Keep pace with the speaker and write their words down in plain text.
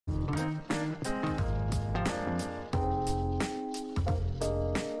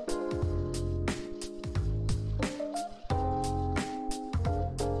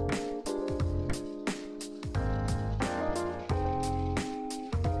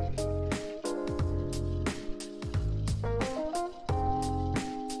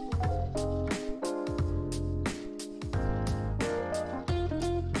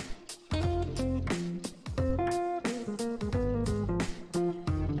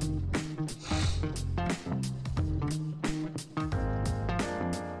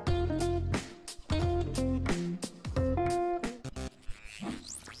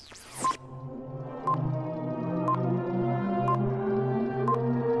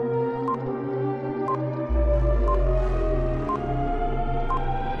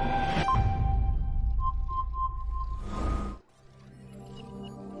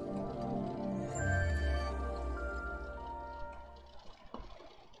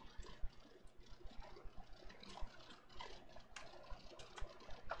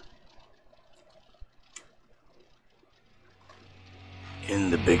In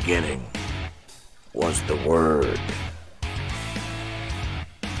the beginning was the Word.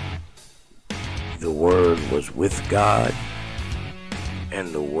 The Word was with God,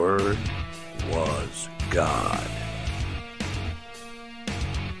 and the Word was God.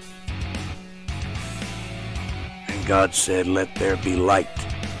 And God said, "Let there be light."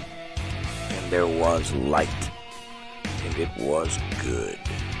 And there was light, and it was good.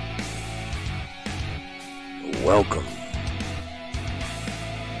 Welcome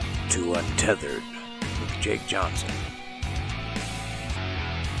to Untethered with Jake Johnson.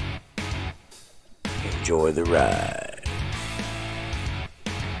 Enjoy the ride.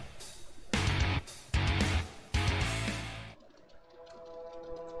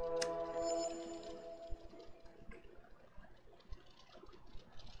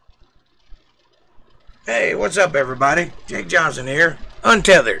 Hey, what's up, everybody? Jake Johnson here.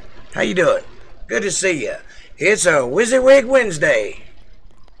 Untethered. How you doing? Good to see ya. It's a WYSIWYG Wednesday.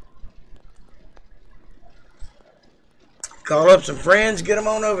 Call up some friends, get them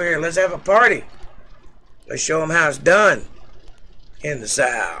on over here. Let's have a party. Let's show them how it's done in the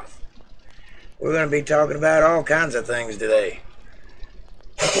South. We're going to be talking about all kinds of things today.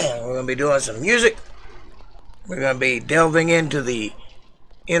 We're going to be doing some music. We're going to be delving into the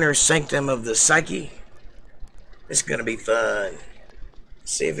inner sanctum of the psyche. It's going to be fun.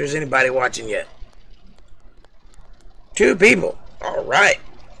 See if there's anybody watching yet. 2 people. All right.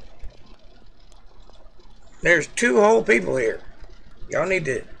 There's 2 whole people here. Y'all need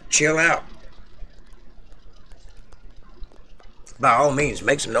to chill out. By all means,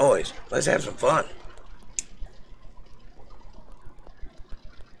 make some noise. Let's have some fun.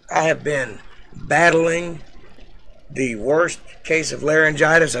 I have been battling the worst case of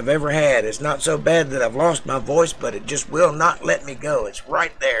laryngitis I've ever had. It's not so bad that I've lost my voice, but it just will not let me go. It's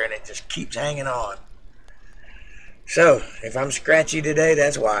right there, and it just keeps hanging on. So, if I'm scratchy today,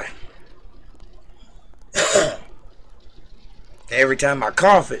 that's why. Every time I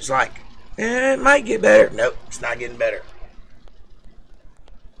cough, it's like, it might get better. Nope, it's not getting better.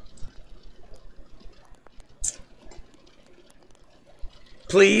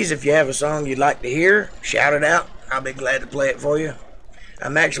 Please, if you have a song you'd like to hear, shout it out. I'll be glad to play it for you.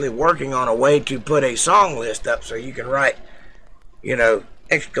 I'm actually working on a way to put a song list up so you can write,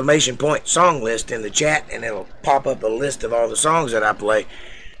 exclamation point song list in the chat, and it'll pop up a list of all the songs that I play.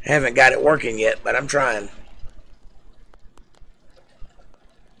 I haven't got it working yet, but I'm trying.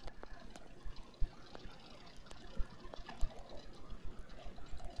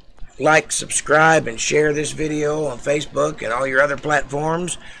 Like, subscribe, and share this video on Facebook and all your other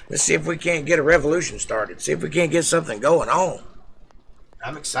platforms. Let's see if we can't get a revolution started. See if we can't get something going on.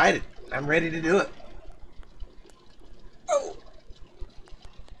 I'm excited. I'm ready to do it. Oh.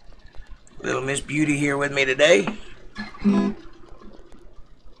 Little Miss Beauty here with me today.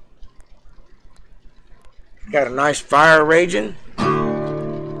 Got a nice fire raging.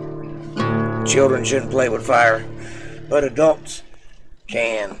 Children shouldn't play with fire, but adults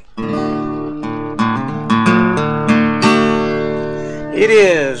can. It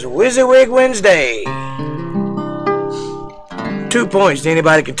is WYSIWYG Wednesday. 2 points to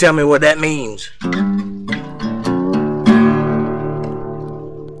anybody can tell me what that means.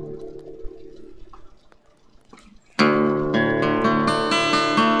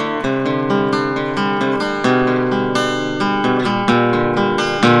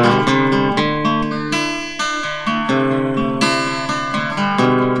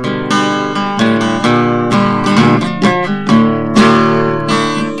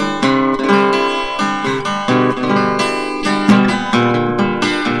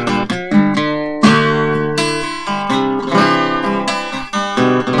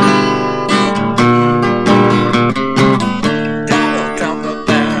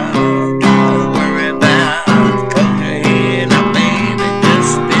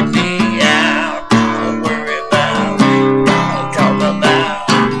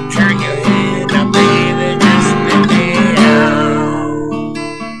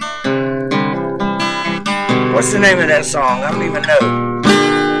 What's the name of that song? I don't even know.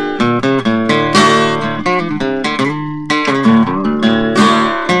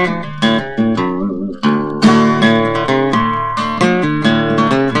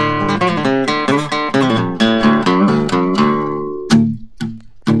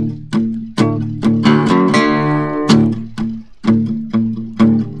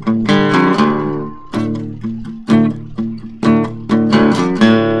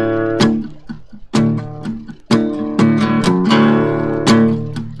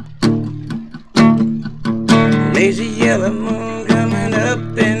 Lazy yellow moon coming up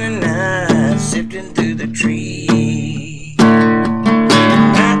in the night, sifting through the trees.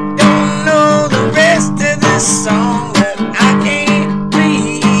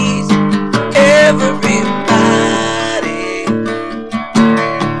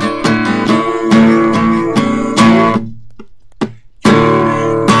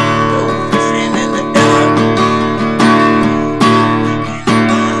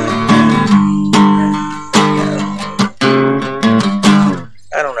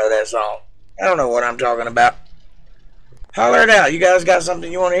 I don't know what I'm talking about. Holler it out. You guys got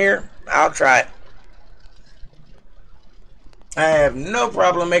something you want to hear? I'll try it. I have no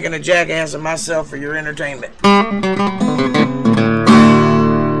problem making a jackass of myself for your entertainment.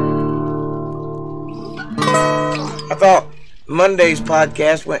 I thought Monday's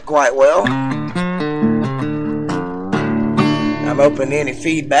podcast went quite well. I'm open to any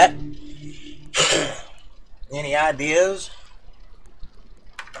feedback, any ideas.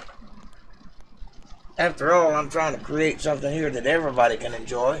 After all, I'm trying to create something here that everybody can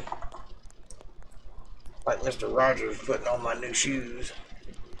enjoy. Like Mr. Rogers putting on my new shoes.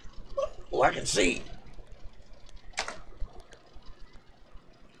 Oh, I can see.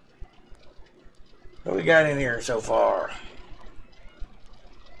 What we got in here so far?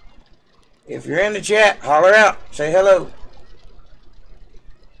 If you're in the chat, holler out. Say hello.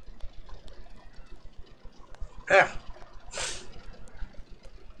 Yeah.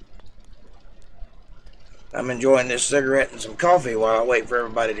 I'm enjoying this cigarette and some coffee while I wait for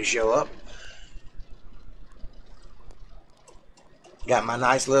everybody to show up. Got my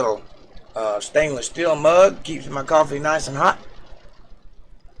nice little stainless steel mug. Keeps my coffee nice and hot.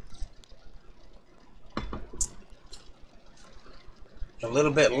 A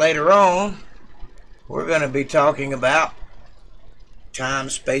little bit later on, we're going to be talking about time,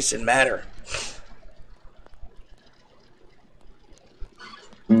 space, and matter.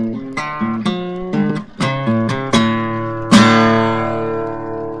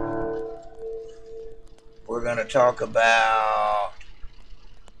 We're going to talk about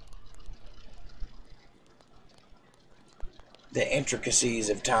the intricacies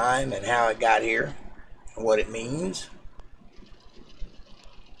of time and how it got here and what it means.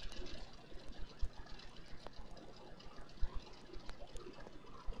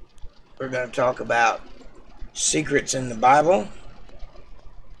 We're going to talk about secrets in the Bible,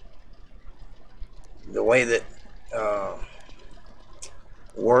 the way that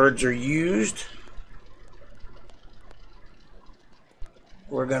words are used.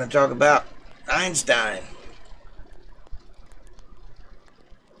 We're going to talk about Einstein.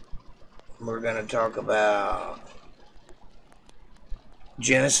 We're going to talk about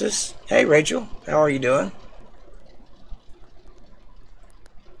Genesis. Hey, Rachel, how are you doing?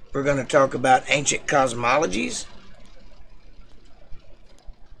 We're going to talk about ancient cosmologies.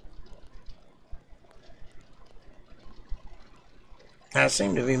 I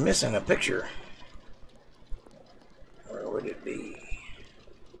seem to be missing a picture. Where would it be?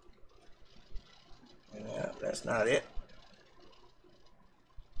 Yeah, that's not it.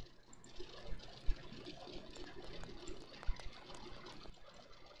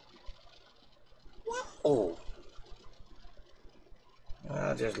 Whoa.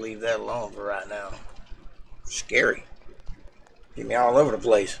 I'll just leave that alone for right now. Scary. Get me all over the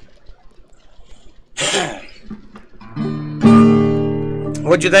place.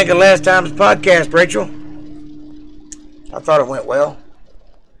 What'd you think of last time's podcast, Rachel? I thought it went well.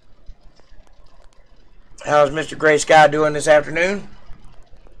 How's Mr. Gray Sky doing this afternoon?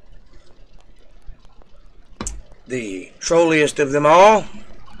 The trolliest of them all.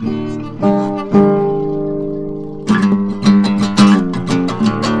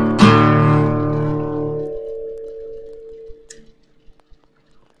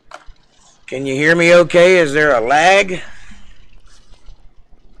 Can you hear me okay? Is there a lag?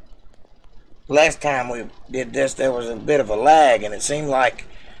 Last time we did this, there was a bit of a lag, and it seemed like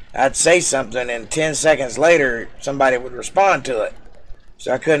I'd say something, and 10 seconds later, somebody would respond to it.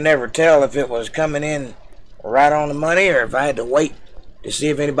 So I couldn't ever tell if it was coming in right on the money, or if I had to wait to see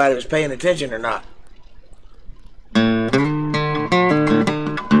if anybody was paying attention or not. I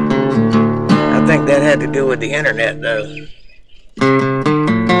think that had to do with the internet, though.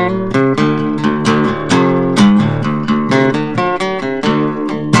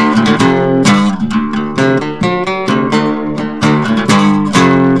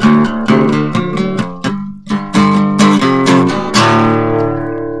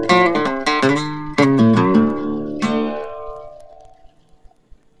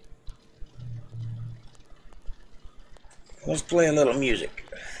 Let's play a little music.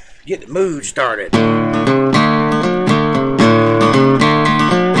 Get the mood started.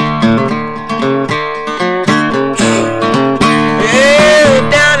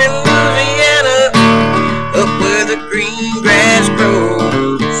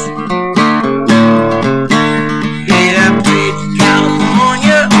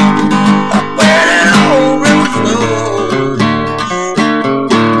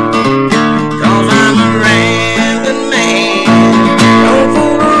 Ramblin' Man.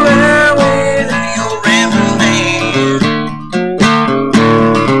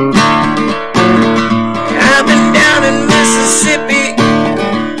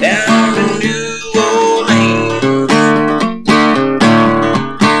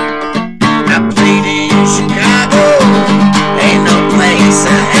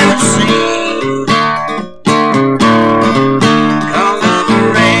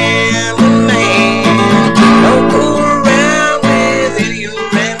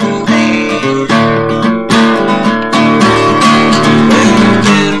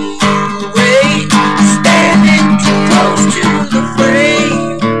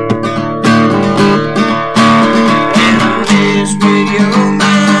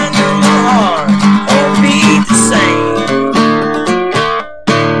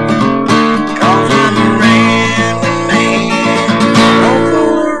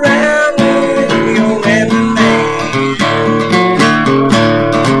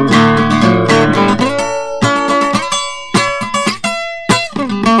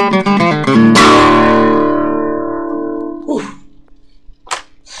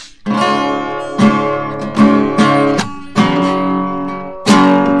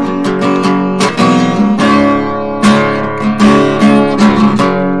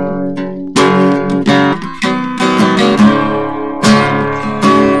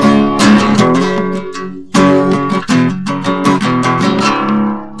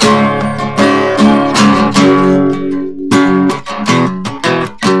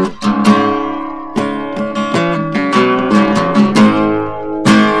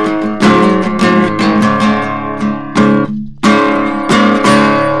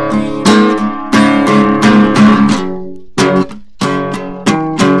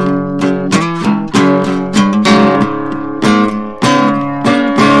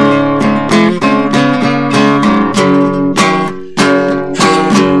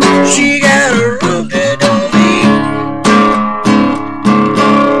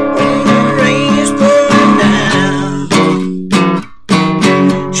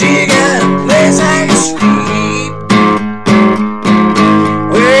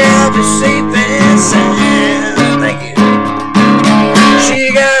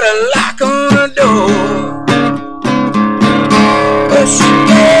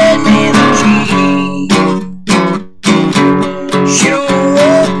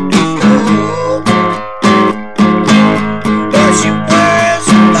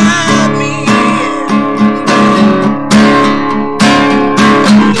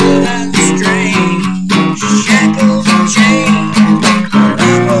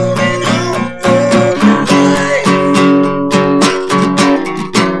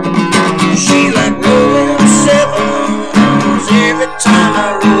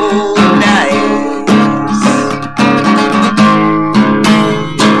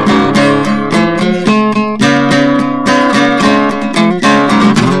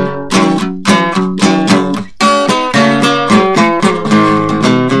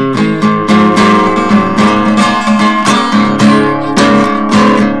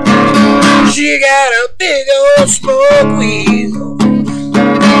 smoke weed.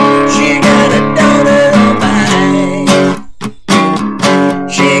 She got a daughter on mine.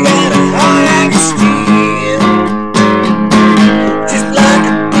 She got a heart like steel, just like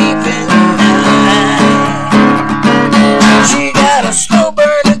a thief in the night. She got a slow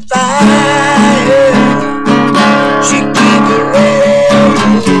burning fire. She keep it ready.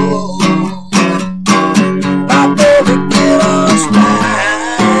 Pop every kid on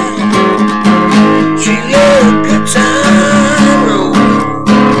spine. She let a good time roll.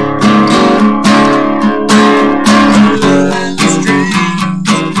 Pulling the strings,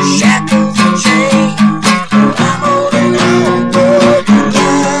 shackles and chains. I'm holding on for the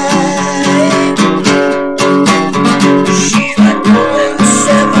light. She's like pulling the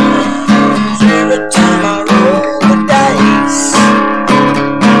sevens every time I roll the dice.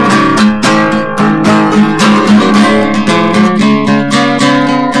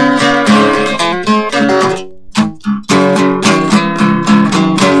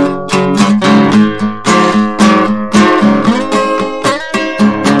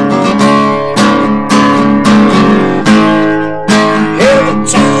 Every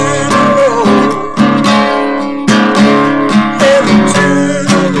time I roll, every time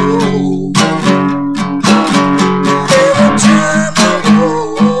I roll, every time I roll,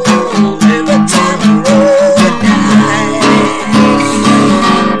 every time I roll the dice.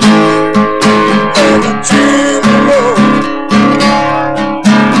 Every time I roll,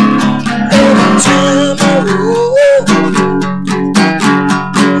 every time I roll,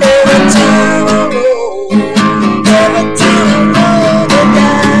 every time I roll, every time I roll the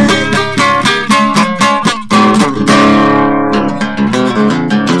dice.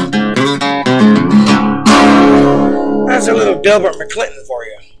 That's a little Delbert McClinton for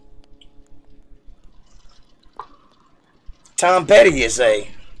you. Tom Petty, you say?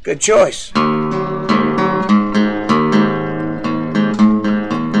 Good choice.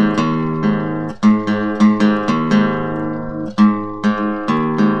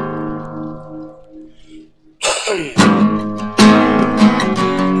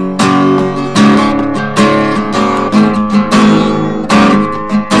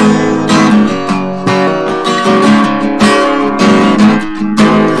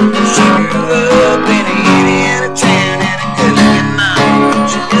 She grew up in a Indiana town and a good-looking mom.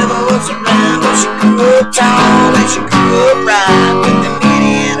 She never was around, but she grew up tall and she grew up right with the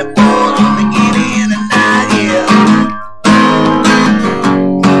Indiana boys on the Indiana night, yeah.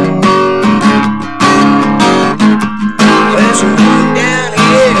 Well, she moved down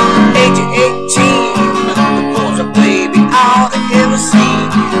here at the age of 18. The boys a baby all they ever seen.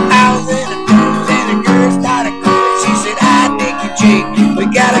 I was in a dudes and the girls started cooling. She said, I dig you, Jake. We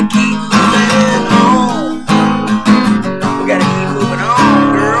gotta keep moving on. We gotta keep moving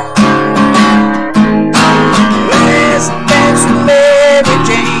on, girl. Let's dance with me.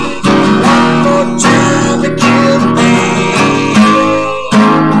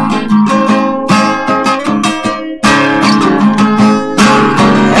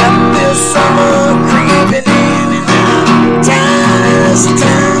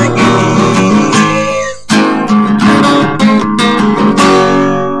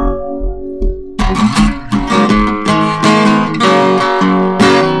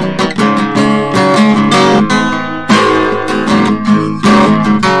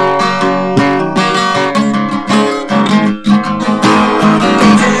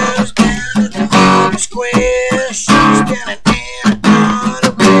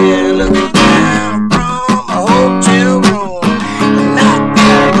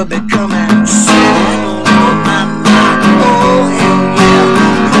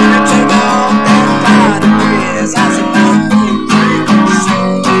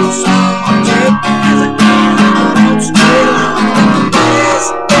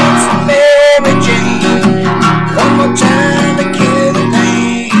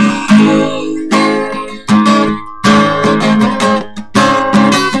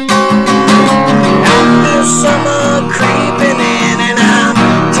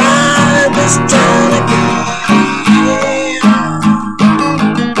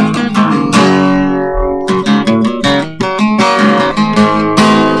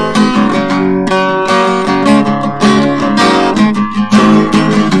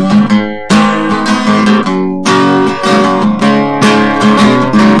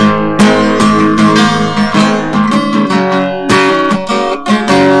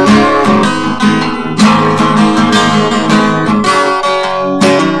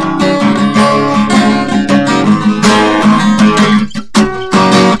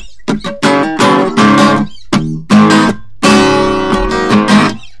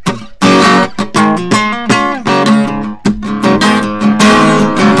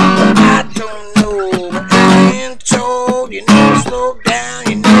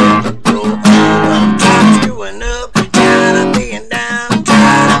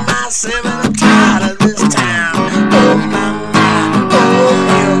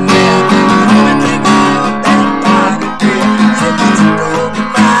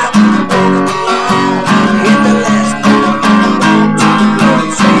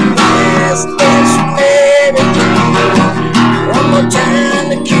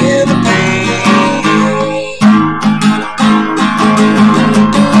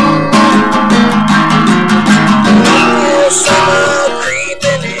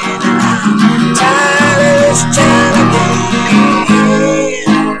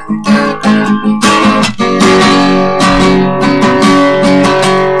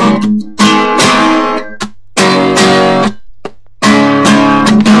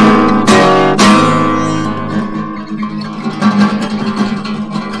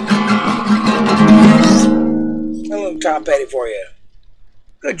 Tom Petty for you.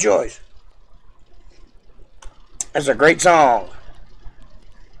 Good choice. That's a great song.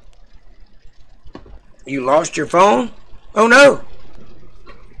 You lost your phone? Oh no.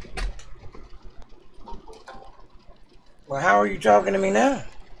 Well, how are you talking to me now?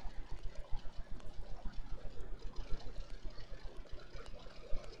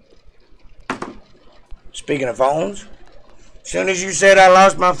 Speaking of phones, as soon as you said I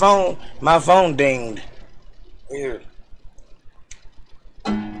lost my phone dinged. Weird.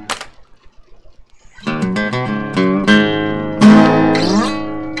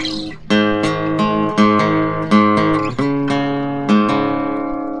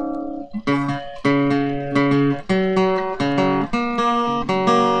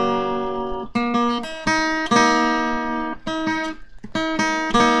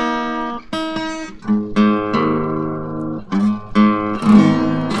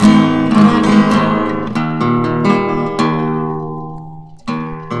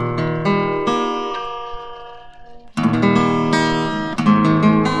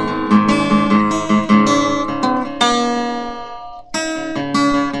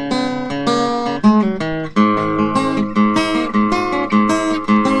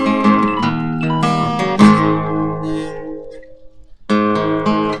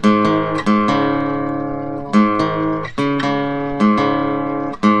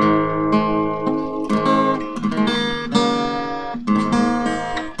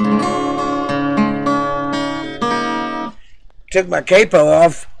 Took my capo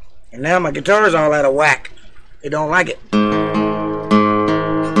off, and now my guitar's all out of whack. They don't like it.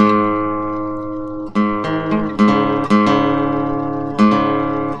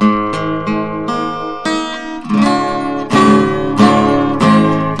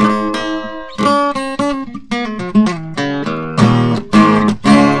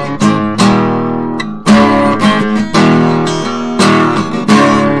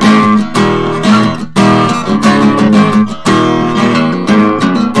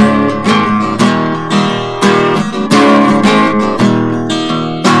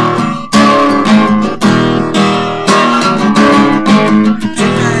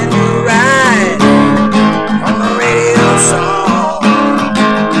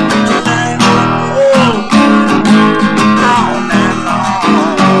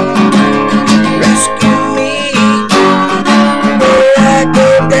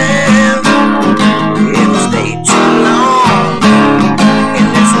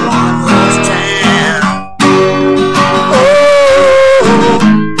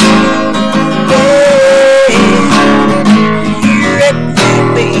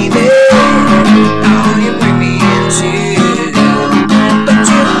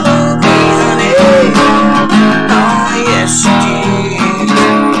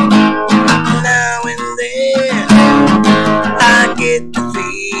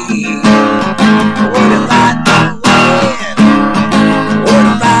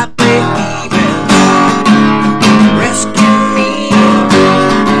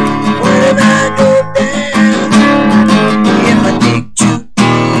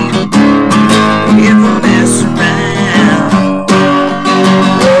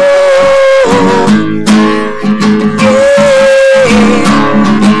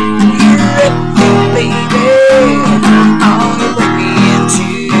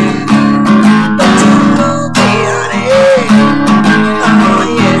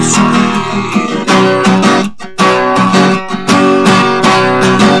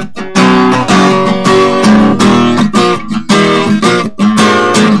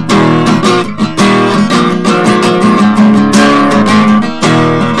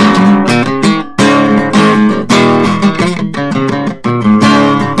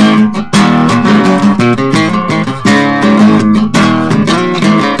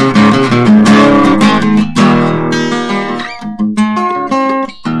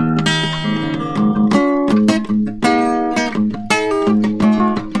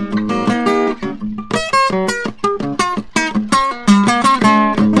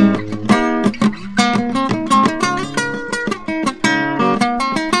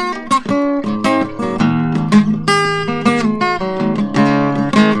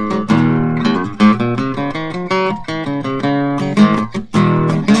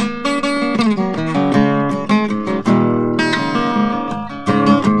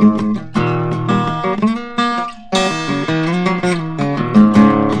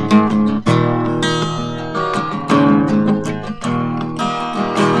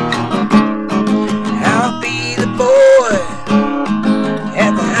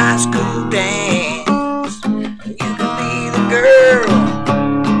 girl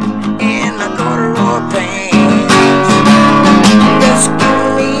in my corduroy pants.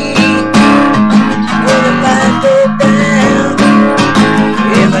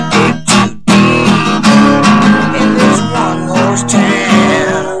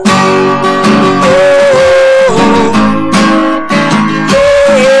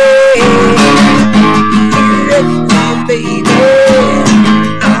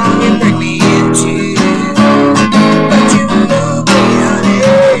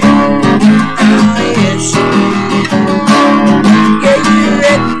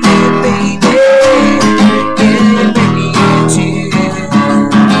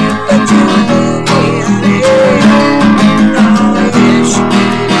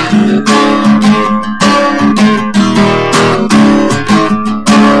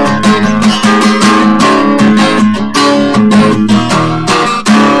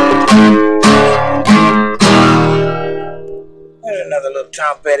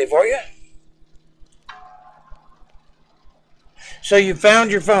 Tom Petty for you. So you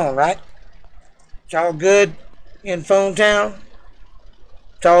found your phone, right? It's all good in Phone Town?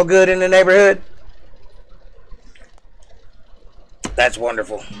 It's all good in the neighborhood? That's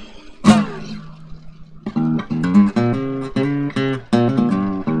wonderful.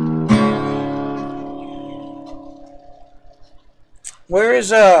 Where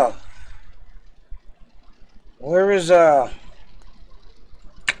is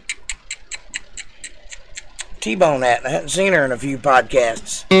T-Bone at? I haven't seen her in a few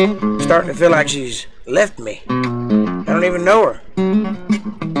podcasts. Starting to feel like she's left me. I don't even know her.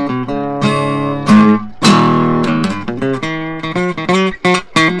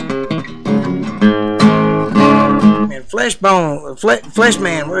 Man, Flesh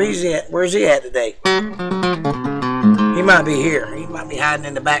Man, where's he at today? He might be here. He might be hiding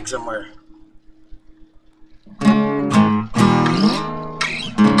in the back somewhere.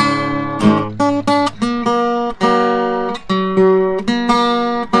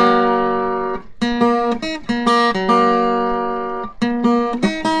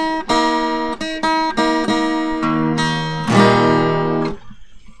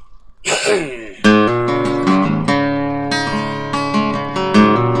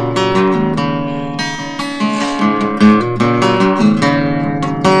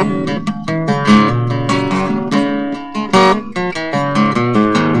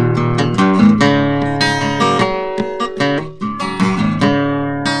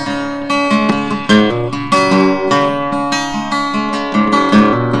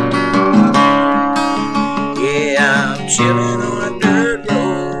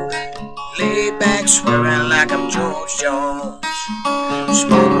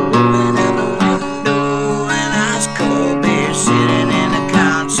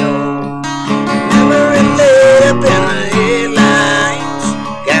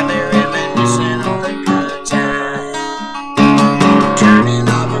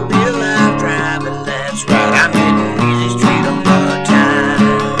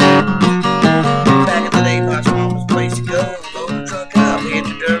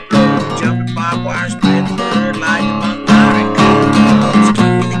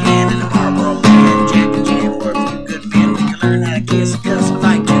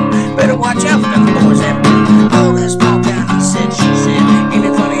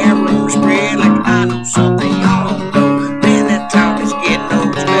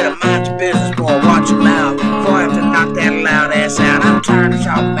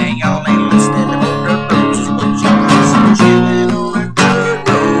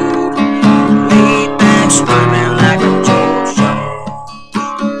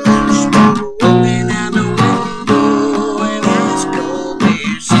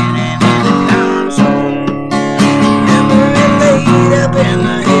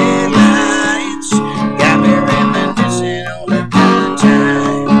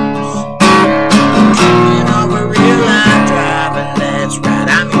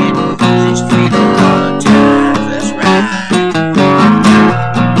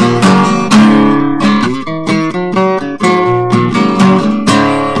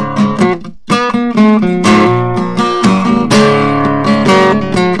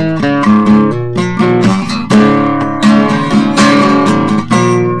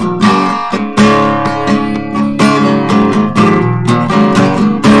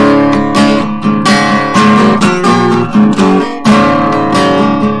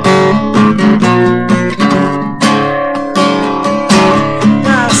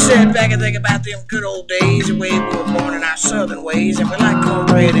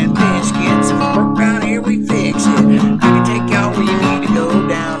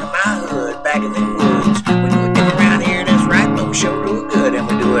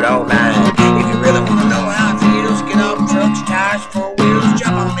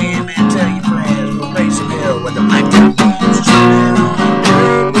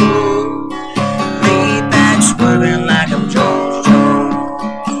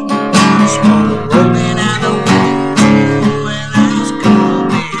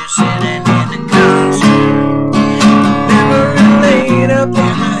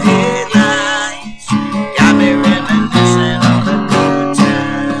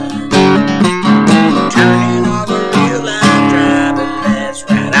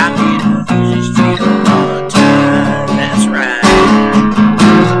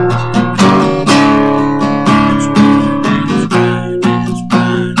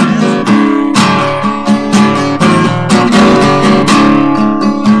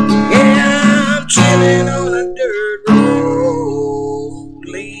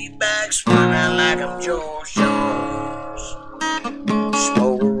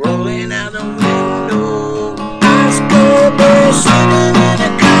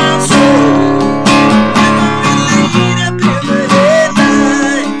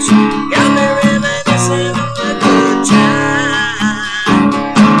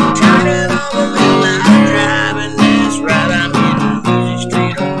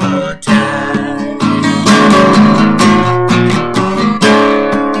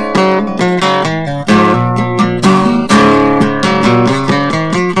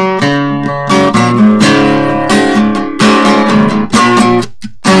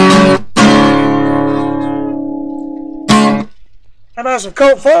 some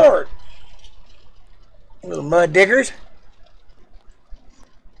Colt Ford. Little mud diggers.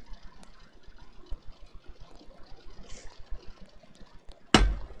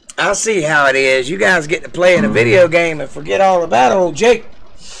 I'll see how it is. You guys get to play in a video game and forget all about old Jake.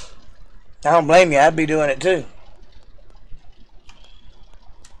 I don't blame you. I'd be doing it too.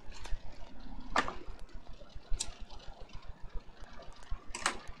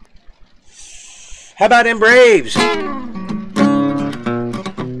 How about them Braves?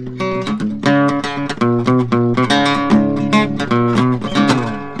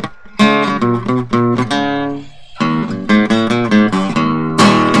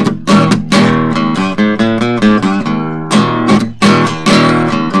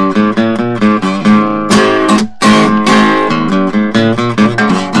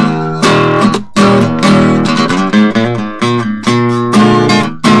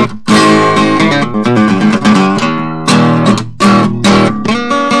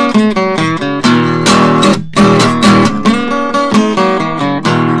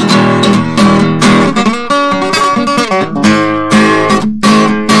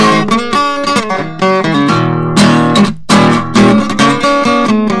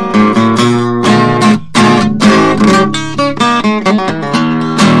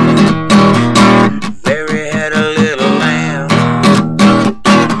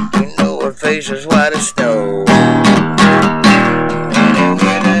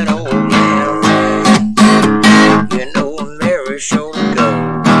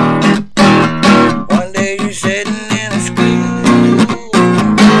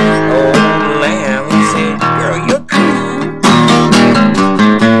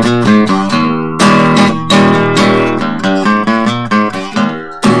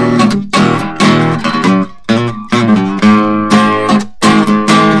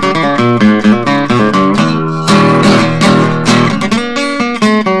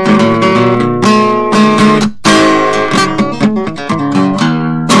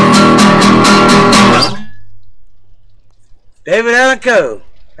 David Allan Coe.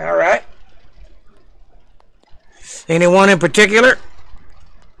 All right. Anyone in particular?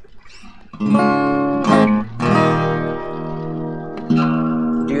 Do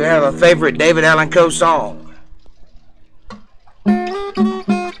you have a favorite David Allan Coe song?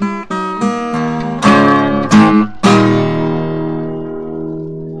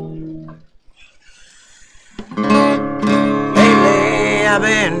 Lately I've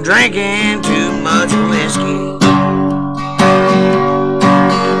been drinking too much whiskey.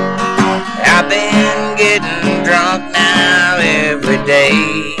 I've been getting drunk now every day.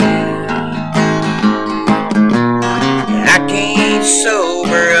 I can't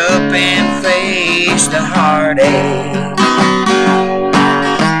sober up and face the heartache,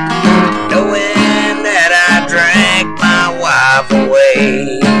 knowing that I drank my wife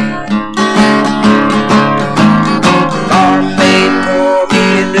away. Barmaid, pour me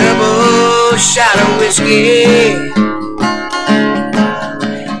a double shot of whiskey.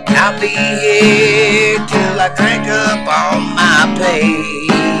 I'll be here till I drink up all my pay.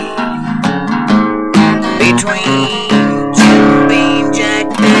 Between Jim Beam, Jack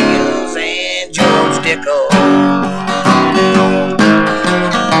Daniels, and George Dickel,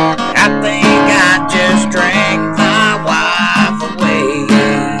 I think I just drank my wife away.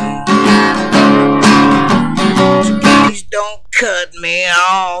 So please don't cut me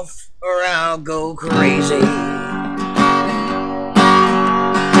off or I'll go crazy.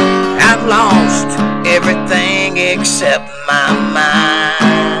 I've lost everything except my mind.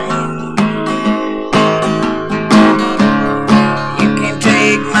 You can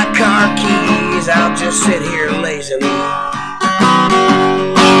take my car keys, I'll just sit here lazily.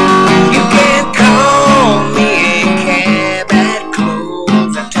 You can call me a cab at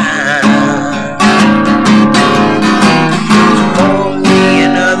closing time. So pour me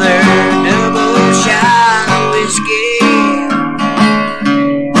another double shot of whiskey.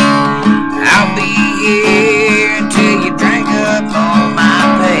 I'll be here until you drink up all my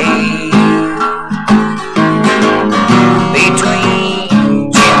pay.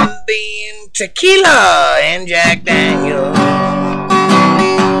 Between Jim Beam, tequila, and Jack Daniels,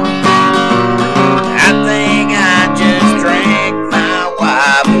 I think I just drank my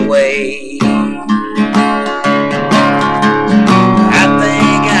wife away. I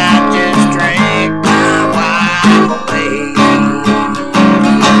think I just drank my wife away.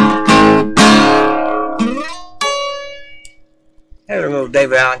 There's a little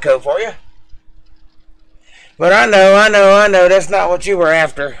David Allan Coe for you. But I know, that's not what you were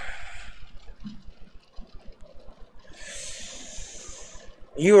after.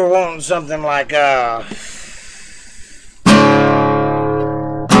 You were wanting something like,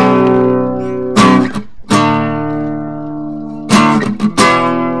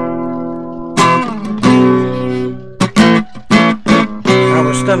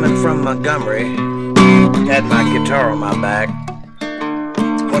 Montgomery, had my guitar on my back,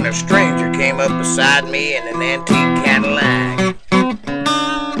 when a stranger came up beside me in an antique Cadillac.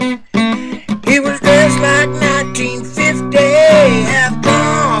 He was dressed like 1950, half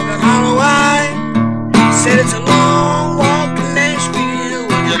drunk and hollow-eyed. He said, "It's a long walk to Nashville,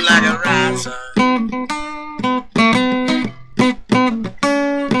 would you like a ride, son?"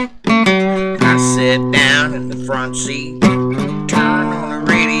 I sat down in the front seat, turned on the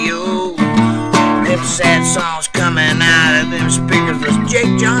radio. Them sad songs coming out of them speakers was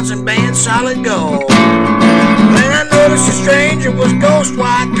Jake Johnson Band, Solid Gold. Then I noticed the stranger was ghost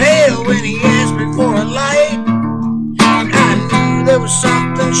white pale when he asked me for a light. I knew there was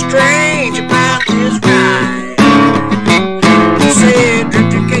something strange about his ride. He said,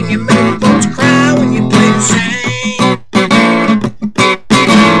 "Drifter, can you make folks cry when you play the same?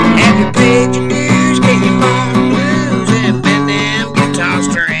 Have you paid your dues? Can you moan the blues and bend them guitar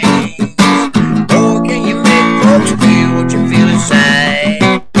strings? Or can you make folks feel what you feel inside?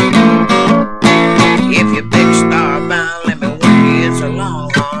 If you're big star bound, let me warn you, it's a long,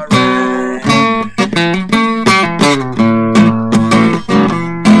 hard ride."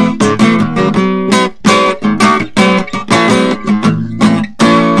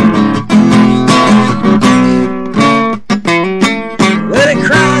 Well, he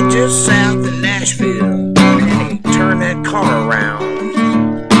cried just south of Nashville, and he turned that car around.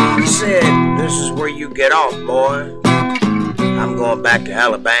 He said, "This is where you get off, boy. I'm going back to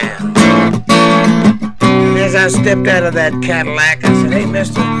Alabama." And as I stepped out of that Cadillac, I said, "Hey,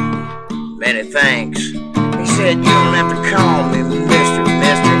 mister, many thanks." He said, "You don't have to call me mister.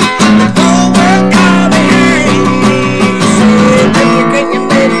 The whole world call me Hank." He said, "Drifter, can you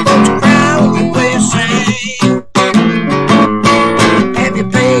make folks cry when you play a sing? Have you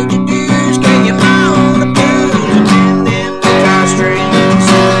paid your dues? Can you moan the blues and bend them guitar strings?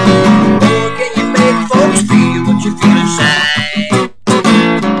 Or can you make folks feel what you feel inside?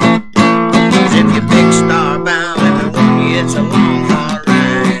 If you're big star bound, let me warn you, it's a long, hard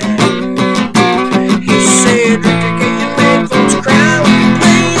ride." He said, "Drifter, can you make folks cry when you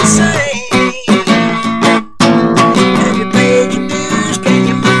play and sing? Have you paid your dues? Can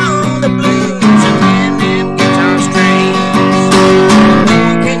you moan the blues and bend them guitar strings?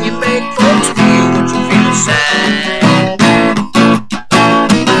 Or can you make folks feel what you feel inside?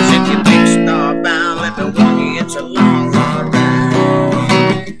 If you're big star bound, let me warn you, it's a long, hard ride.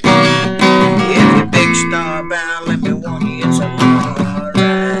 If you're big star bound, let me warn you, it's a long, hard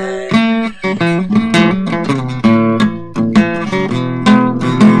ride."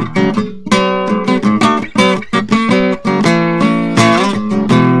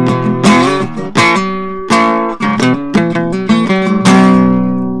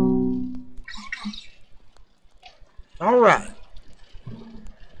 All right.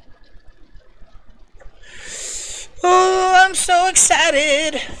 Oh, I'm so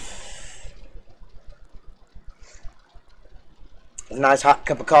excited. A nice hot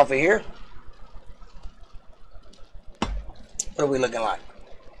cup of coffee here. What are we looking like?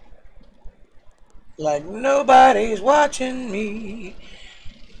 Like nobody's watching me.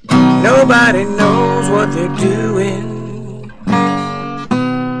 Nobody knows what they're doing.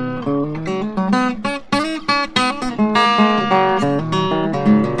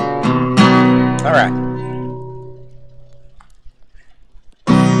 All right.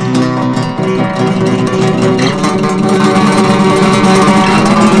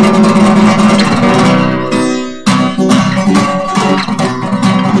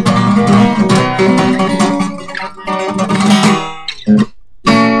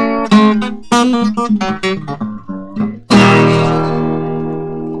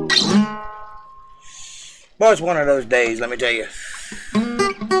 Well, it's one of those days, let me tell you.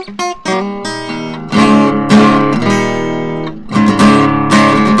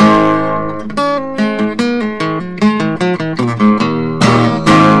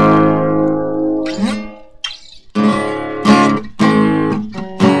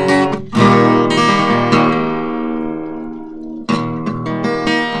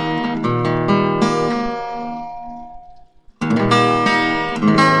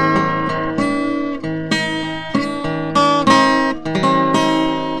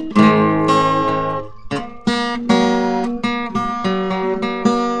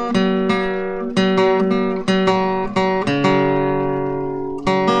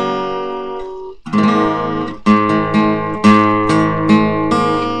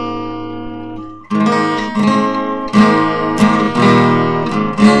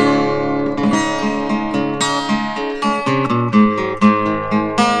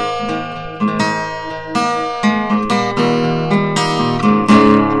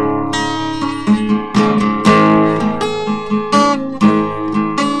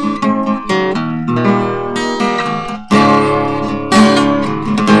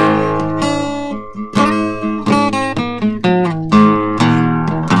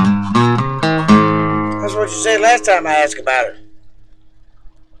 time I ask about her.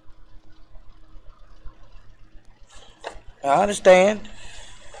 I understand.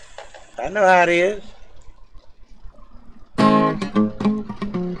 I know how it is.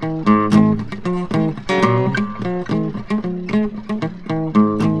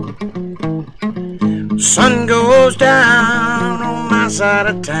 Sun goes down on my side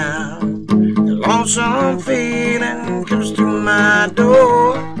of town. The lonesome feeling comes through my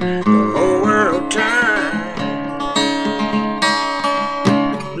door. The whole world turns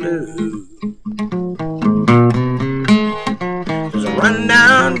blue. There's a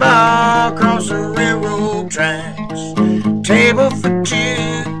rundown bar across the railroad tracks. Table for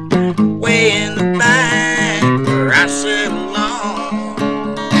two, way in the back where I sit alone.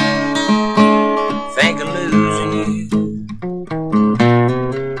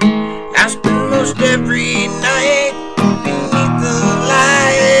 Every night beneath the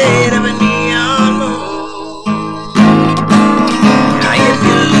light of a neon moon. Now if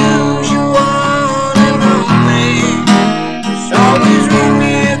you lose your one and only, there's always room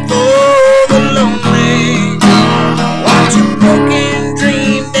here for the lonely. Watch a broken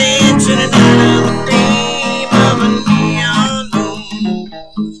dream dancing under the beam of a neon moon.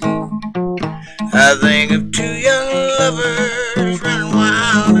 I think of two young lovers running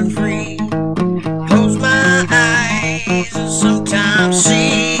wild and free. And sometimes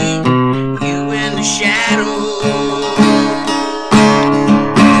see you in the shadow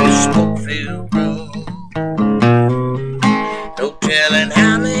of a smoke-filled room. No telling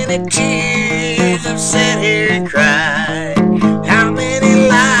how many tears I've sat here and cried, how many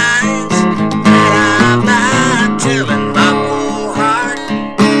lies that I've lied, telling my poor heart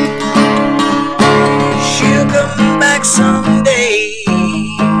she'll come back someday.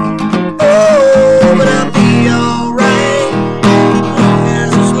 Oh, but I'll be alright.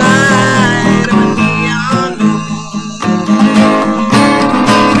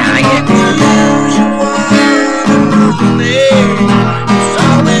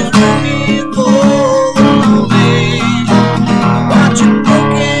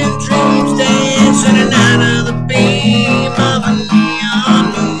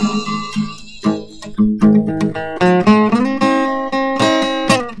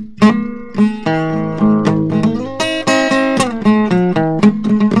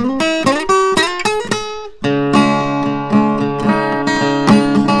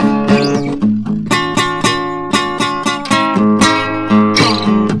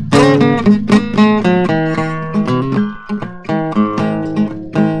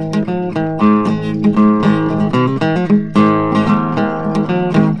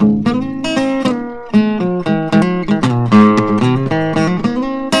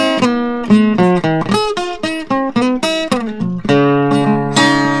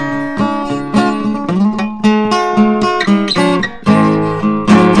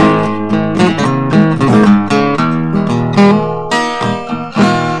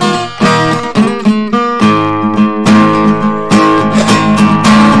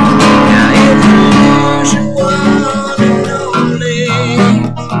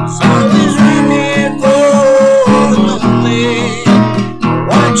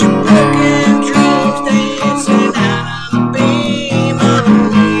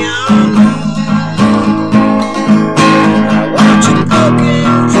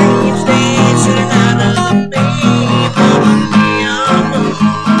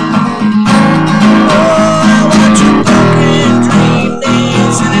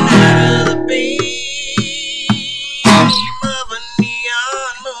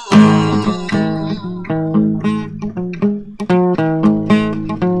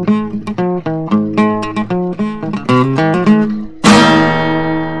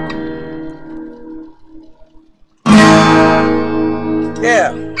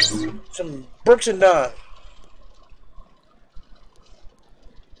 And Dunn.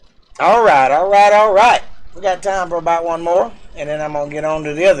 All right. We got time for about one more, and then I'm gonna get on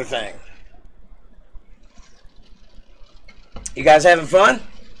to the other thing. You guys having fun?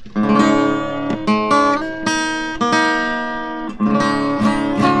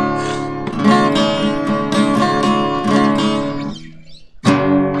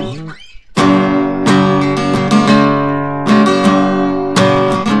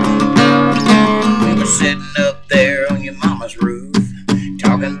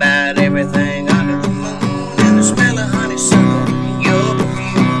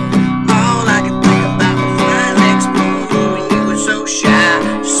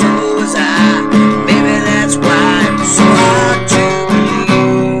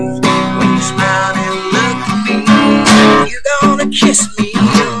 Kiss me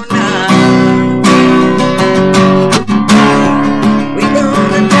or not.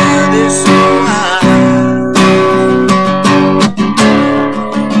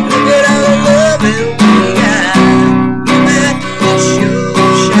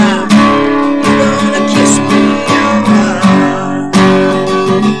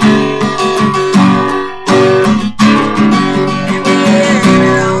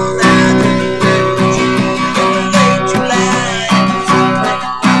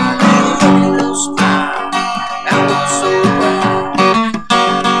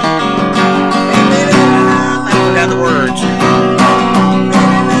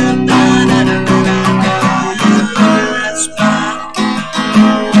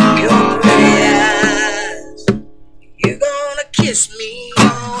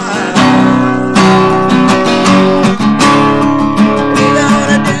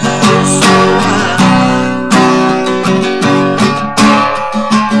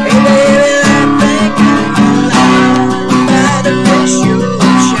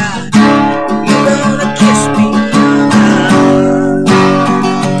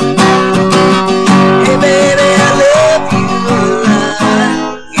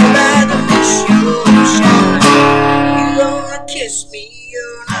 see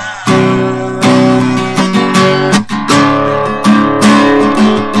you now.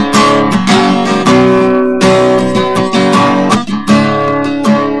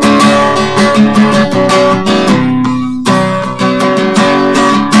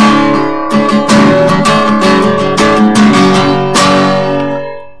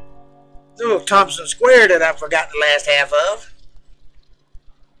 Little Thompson Square that I forgot the last half of.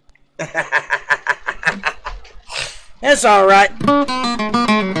 That's alright.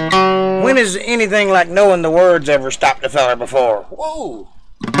 When has anything like knowing the words ever stopped a feller before? Whoa!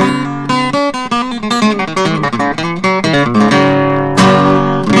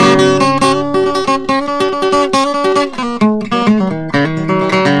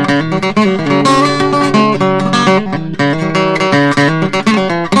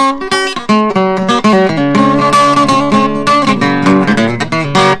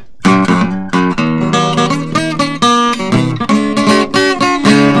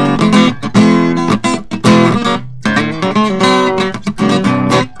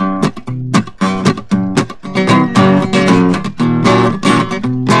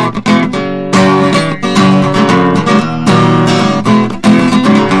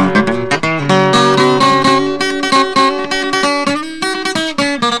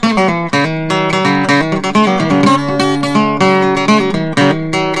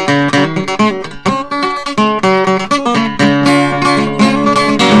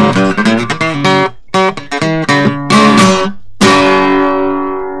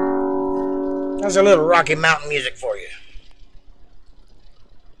 That's a little Rocky Mountain music for you.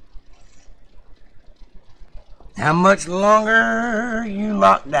 How much longer you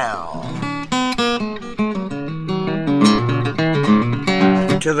locked down?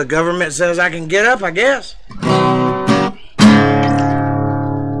 Until the government says I can get up, I guess. I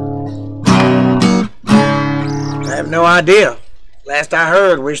have no idea. Last I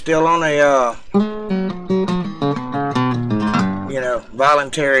heard, we're still on a,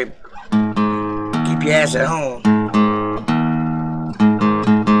 voluntary keep your ass at home.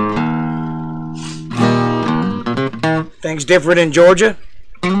 Things different in Georgia?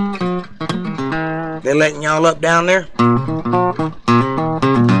 They letting y'all up down there?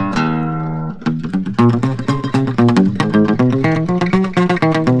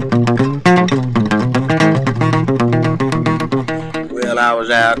 Well, I was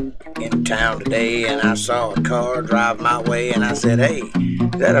out in town today and I saw a car drive my way and I said, hey,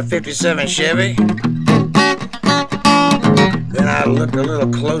 is that a 57 Chevy? Then I looked a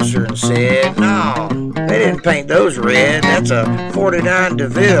little closer and said, no, they didn't paint those red. That's a 49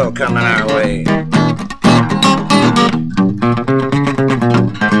 DeVille coming our way.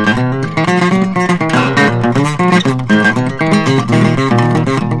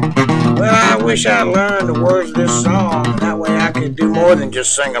 Well, I wish I learned the words of this song. That way I could do more than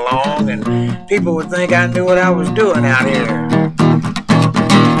just sing along and people would think I knew what I was doing out here.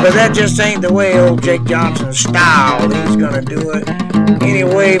 But that just ain't the way old Jake Johnson's style. He's gonna do it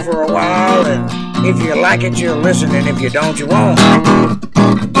anyway for a while, and if you like it, you'll listen, and if you don't, you won't.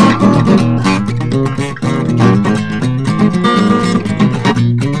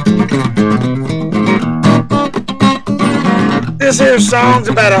 This here song's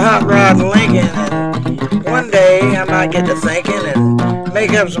about a hot rod Lincoln, and one day I might get to thinking and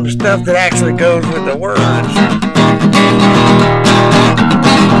make up some stuff that actually goes with the words.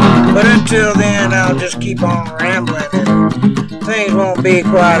 But until then, I'll just keep on rambling, and things won't be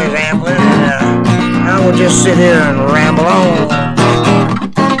quite as ambling, and I will just sit here and ramble on.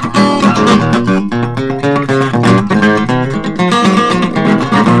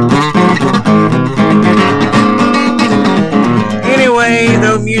 Anyway,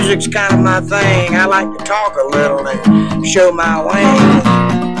 though music's kind of my thing, I like to talk a little and show my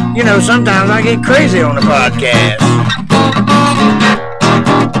wang. You know, sometimes I get crazy on the podcast.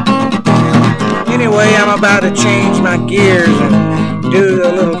 Anyway, I'm about to change my gears and do a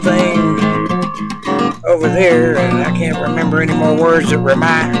little thing over there, and I can't remember any more words that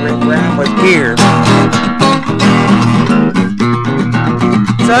rhyme with gear.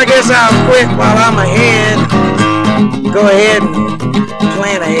 So I guess I'll quit while I'm ahead. Go ahead and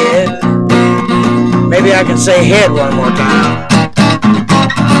plan ahead. Maybe I can say head one more time.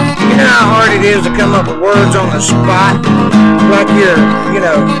 You know how hard it is to come up with words on the spot? Like you're,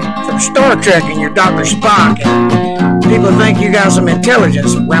 from Star Trek and you're Dr. Spock, and people think you got some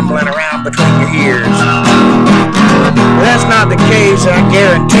intelligence rambling around between your ears. But that's not the case, I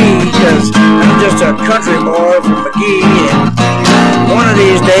guarantee, because I'm just a country boy from McGee, and one of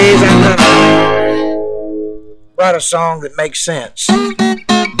these days I'm gonna write a song that makes sense.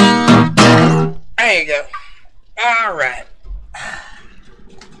 There you go. All right.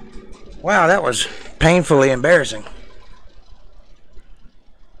 Wow, that was painfully embarrassing.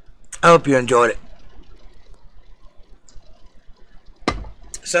 I hope you enjoyed it.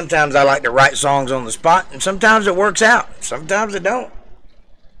 Sometimes I like to write songs on the spot, and sometimes it works out. Sometimes it don't.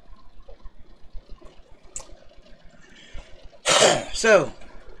 So,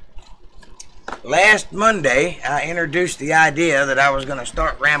 last Monday, I introduced the idea that I was going to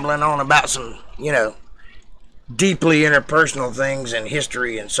start rambling on about some, deeply interpersonal things in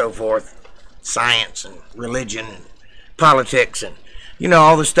history and so forth, science and religion and politics and,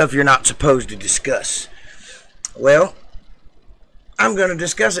 all the stuff you're not supposed to discuss. Well, I'm going to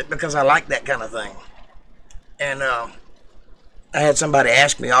discuss it because I like that kind of thing. And I had somebody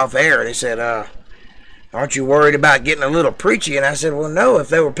ask me off air. They said, aren't you worried about getting a little preachy? And I said, well, no. If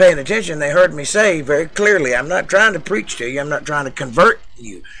they were paying attention, they heard me say very clearly, I'm not trying to preach to you. I'm not trying to convert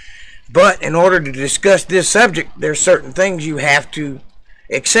you. But in order to discuss this subject, there's certain things you have to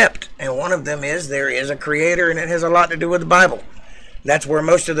accept. And one of them is there is a creator, and it has a lot to do with the Bible. That's where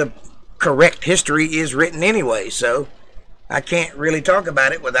most of the correct history is written anyway. So I can't really talk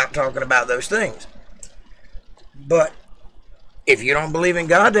about it without talking about those things. But if you don't believe in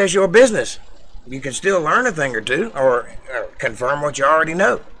God, that's your business. You can still learn a thing or two, or confirm what you already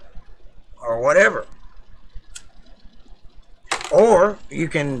know, or whatever. Or you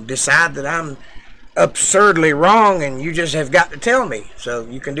can decide that I'm absurdly wrong and you just have got to tell me. So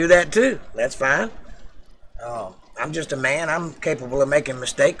you can do that too. That's fine. I'm just a man. I'm capable of making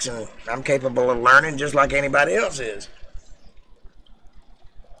mistakes, and I'm capable of learning just like anybody else is.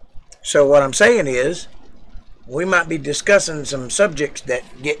 So what I'm saying is, we might be discussing some subjects that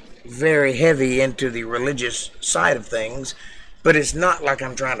get very heavy into the religious side of things, but it's not like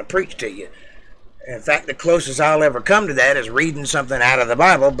I'm trying to preach to you. In fact, the closest I'll ever come to that is reading something out of the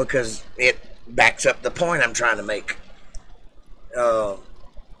Bible, because it backs up the point I'm trying to make. I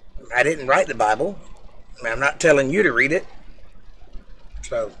didn't write the Bible. I'm not telling you to read it.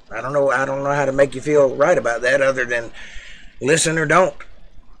 So I don't know how to make you feel right about that, other than listen or don't.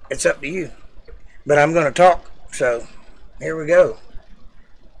 It's up to you. But I'm going to talk. So here we go.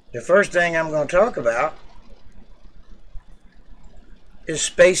 The first thing I'm going to talk about is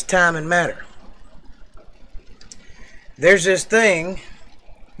space, time, and matter. There's this thing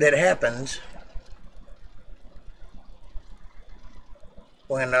that happens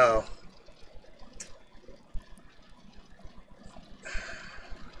when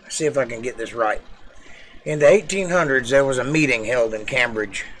see if I can get this right. In the 1800s, there was a meeting held in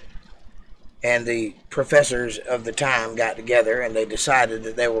Cambridge, and the professors of the time got together and they decided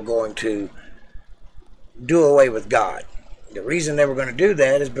that they were going to do away with God. The reason they were going to do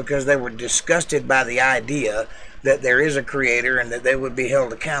that is because they were disgusted by the idea that there is a creator and that they would be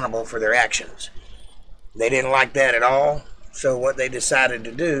held accountable for their actions. They didn't like that at all, so what they decided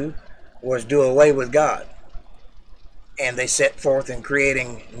to do was do away with God. And they set forth in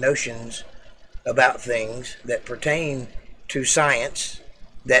creating notions about things that pertain to science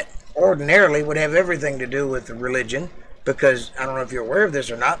that ordinarily would have everything to do with religion, because I don't know if you're aware of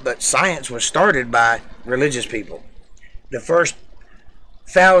this or not, but science was started by religious people. The first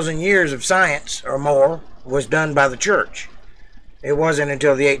 1,000 years of science or more was done by the church. It wasn't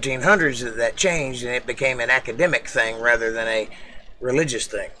until the 1800s that that changed and it became an academic thing rather than a religious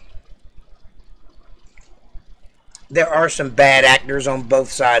thing. There are some bad actors on both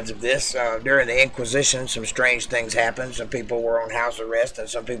sides of this. During the Inquisition, some strange things happened. Some people were on house arrest, and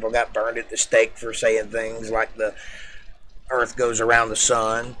some people got burned at the stake for saying things like the earth goes around the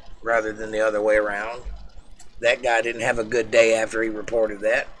sun rather than the other way around. That guy didn't have a good day after he reported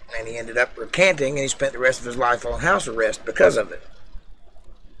that, and he ended up recanting, and he spent the rest of his life on house arrest because of it.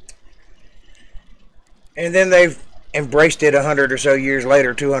 And then they've embraced it 100 or so years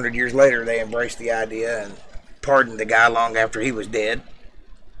later, 200 years later, they embraced the idea and pardoned the guy long after he was dead.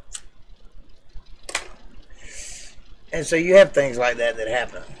 And so you have things like that that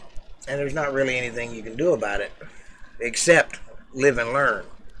happen, and there's not really anything you can do about it except live and learn.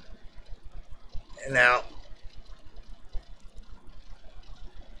 Now,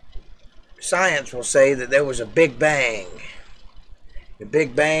 science will say that there was a Big Bang. The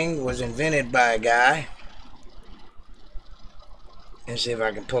Big Bang was invented by a guy. Let's see if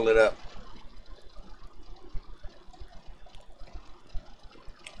I can pull it up.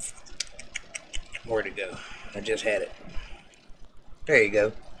 Where'd it go? I just had it. There you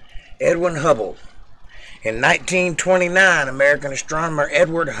go. Edwin Hubble. In 1929, American astronomer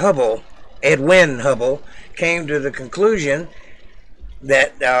Edwin Hubble came to the conclusion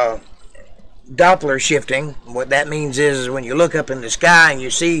that Doppler shifting, what that means is when you look up in the sky and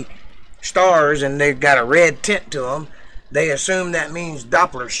you see stars and they've got a red tint to them, they assume that means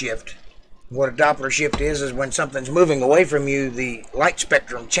Doppler shift. What a Doppler shift is when something's moving away from you, the light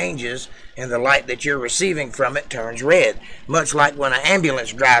spectrum changes, and the light that you're receiving from it turns red. Much like when an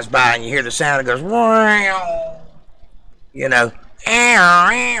ambulance drives by and you hear the sound, it goes, wow. You know,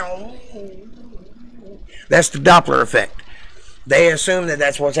 that's the Doppler effect. They assume that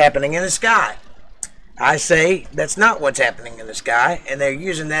that's what's happening in the sky. I say that's not what's happening in the sky, and they're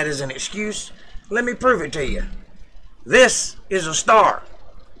using that as an excuse. Let me prove it to you. This is a star.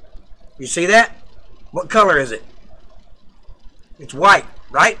 You see that? What color is it? It's white,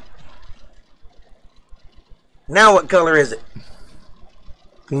 right? Now what color is it?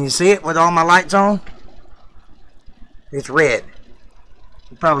 Can you see it with all my lights on? It's red.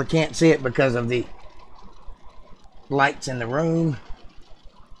 You probably can't see it because of the lights in the room.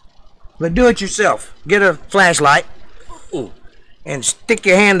 But do it yourself. Get a flashlight and stick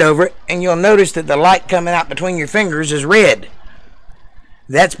your hand over it, and you'll notice that the light coming out between your fingers is red.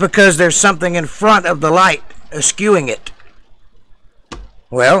 That's because there's something in front of the light eschewing it.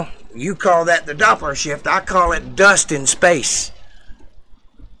 Well, you call that the Doppler shift. I call it dust in space.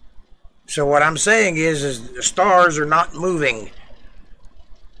 So what I'm saying is the stars are not moving.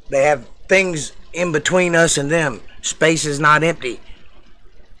 They have things in between us and them. Space is not empty.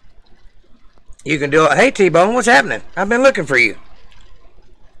 You can do it. Hey, T-Bone, what's happening? I've been looking for you.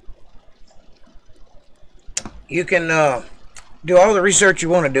 You can do all the research you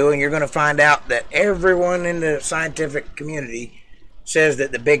want to do, and you're going to find out that everyone in the scientific community says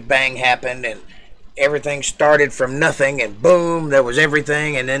that the Big Bang happened and everything started from nothing, and boom, there was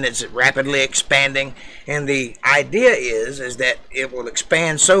everything, and then it's rapidly expanding. And the idea is that it will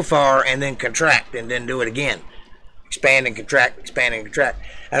expand so far and then contract and then do it again. Expand and contract, expand and contract.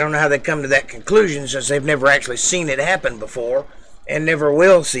 I don't know how they come to that conclusion, since they've never actually seen it happen before and never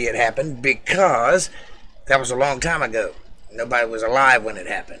will see it happen, because that was a long time ago. Nobody was alive when it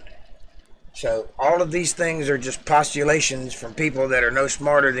happened. So all of these things are just postulations from people that are no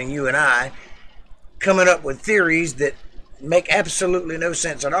smarter than you and I, coming up with theories that make absolutely no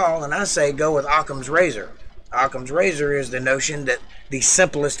sense at all. And I say go with Occam's razor. Occam's razor is the notion that the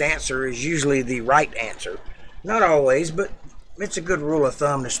simplest answer is usually the right answer. Not always, but it's a good rule of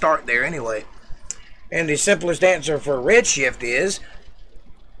thumb to start there anyway. And the simplest answer for redshift is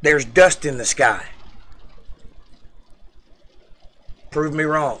there's dust in the sky. Prove me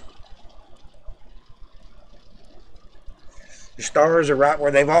wrong. The stars are right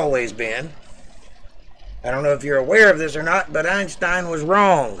where they've always been. I don't know if you're aware of this or not, but Einstein was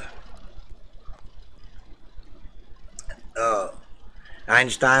wrong.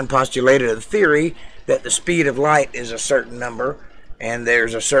 Einstein postulated a theory that the speed of light is a certain number, and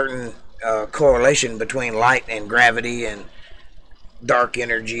there's a certain correlation between light and gravity and dark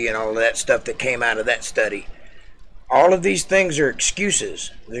energy and all of that stuff that came out of that study. All of these things are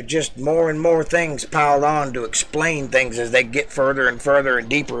excuses. They're just more and more things piled on to explain things as they get further and further and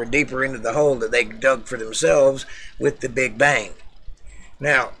deeper into the hole that they dug for themselves with the Big Bang.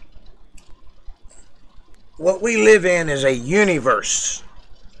 Now, what we live in is a universe.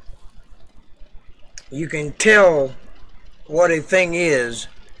 You can tell what a thing is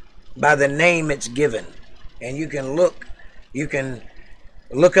by the name it's given. And you can look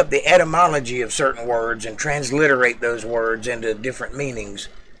up the etymology of certain words and transliterate those words into different meanings.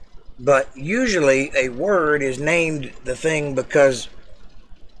 But usually a word is named the thing because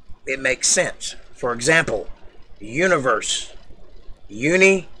it makes sense. For example, universe.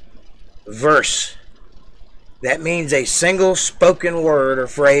 Universe. That means a single spoken word or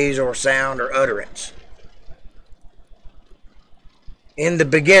phrase or sound or utterance. In the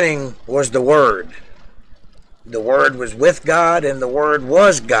beginning was the Word. The Word was with God, and the Word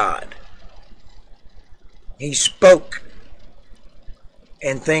was God. He spoke,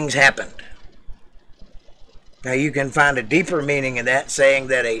 and things happened. Now you can find a deeper meaning in that, saying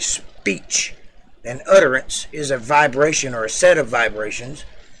that a speech, an utterance, is a vibration or a set of vibrations,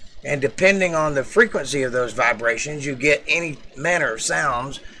 and depending on the frequency of those vibrations, you get any manner of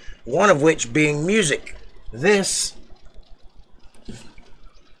sounds, one of which being music. This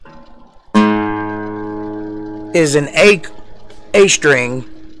is an A string,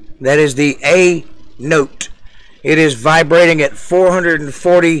 that is the A note. It is vibrating at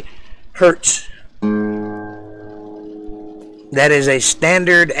 440 hertz. That is a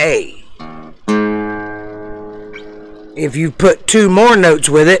standard A. If you put two more notes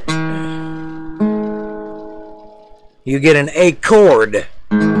with it, you get an A chord.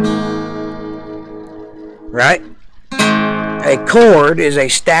 Right? A chord is a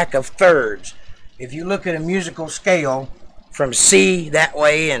stack of thirds. If you look at a musical scale from C that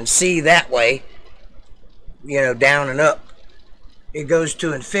way and C that way, you know, down and up, it goes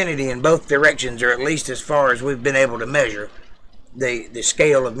to infinity in both directions, or at least as far as we've been able to measure. The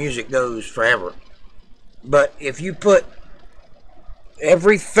scale of music goes forever. But if you put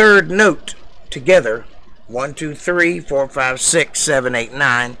every third note together, 1, 2, 3, 4, 5, 6, 7, 8,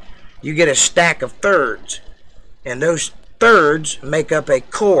 9, you get a stack of thirds. And those thirds make up a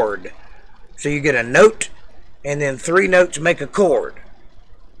chord. So you get a note, and then 3 notes make a chord.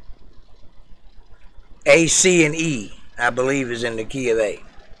 A, C, and E, I believe, is in the key of A.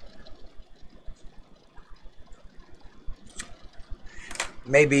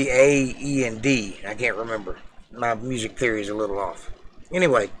 Maybe A, E, and D. I can't remember. My music theory is a little off.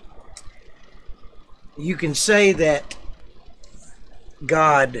 Anyway, you can say that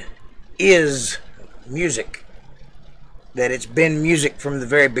God is music. That it's been music from the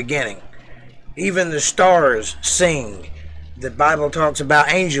very beginning. Even the stars sing. The Bible talks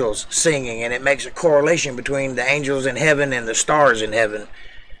about angels singing, and it makes a correlation between the angels in heaven and the stars in heaven.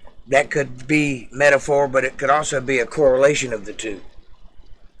 That could be metaphor, but it could also be a correlation of the two.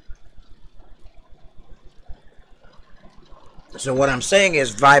 So what I'm saying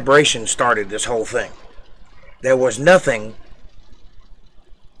is vibration started this whole thing. There was nothing,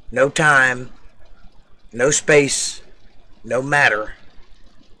 no time, no space, no matter,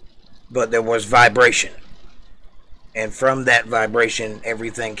 but there was vibration. And from that vibration,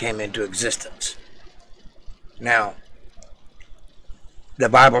 everything came into existence. Now, the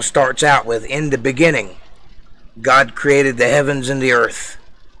Bible starts out with, in the beginning, God created the heavens and the earth.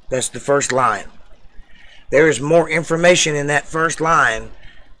 That's the first line. There is more information in that first line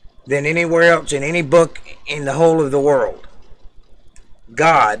than anywhere else in any book in the whole of the world.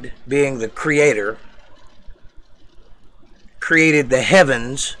 God, being the creator, created the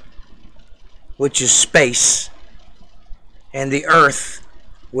heavens, which is space, and the earth,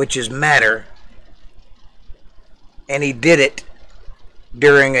 which is matter, and he did it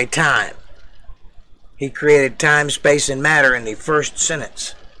during a time. He created time, space, and matter in the first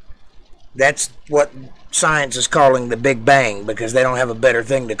sentence. That's what science is calling the Big Bang, because they don't have a better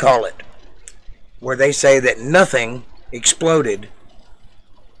thing to call it, where they say that nothing exploded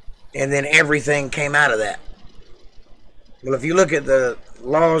and then everything came out of that. Well, if you look at the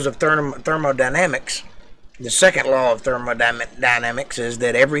laws of thermodynamics, the second law of thermodynamics is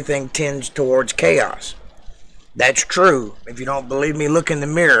that everything tends towards chaos. That's true. If you don't believe me, look in the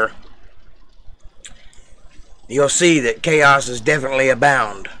mirror. You'll see that chaos is definitely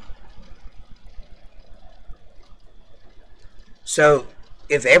abound. So,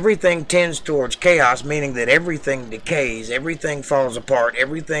 if everything tends towards chaos, meaning that everything decays, everything falls apart,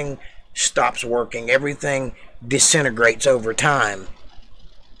 everything stops working, everything disintegrates over time,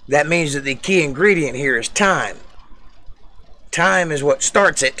 that means that the key ingredient here is time. Time is what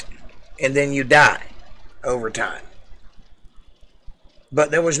starts it, and then you die over time.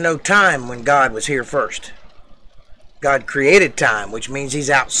 But there was no time when God was here first. God created time, which means he's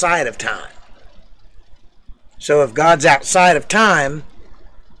outside of time. So if God's outside of time,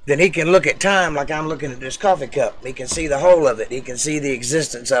 then he can look at time like I'm looking at this coffee cup. He can see the whole of it. He can see the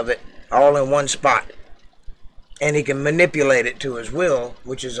existence of it all in one spot. And he can manipulate it to his will,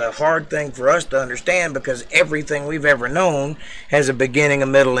 which is a hard thing for us to understand, because everything we've ever known has a beginning, a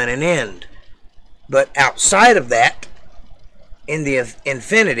middle, and an end. But outside of that, in the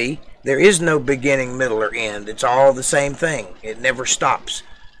infinity, there is no beginning, middle, or end. It's all the same thing. It never stops.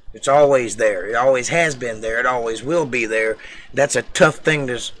 It's always there. It always has been there. It always will be there. That's a tough thing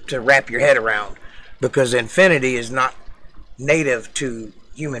to wrap your head around, because infinity is not native to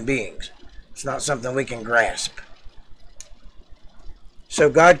human beings. It's not something we can grasp. So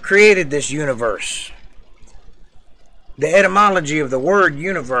God created this universe. The etymology of the word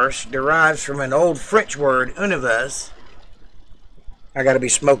universe derives from an old French word, univers. I gotta be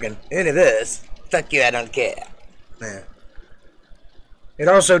smoking. Univers. Fuck you, I don't care. Yeah. It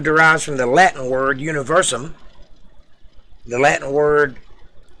also derives from the Latin word universum, the Latin word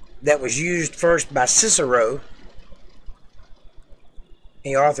that was used first by Cicero.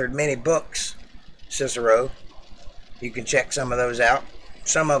 He authored many books, Cicero. You can check some of those out.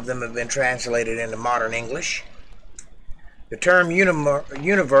 Some of them have been translated into modern English. The term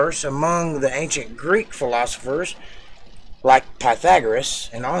universe among the ancient Greek philosophers, like Pythagoras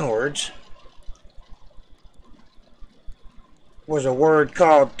and onwards, was a word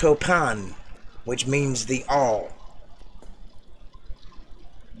called topan, which means the all.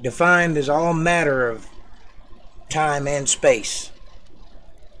 Defined as all matter of time and space.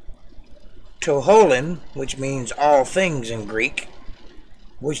 Toholin, which means all things in Greek,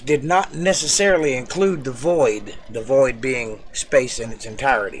 which did not necessarily include the void being space in its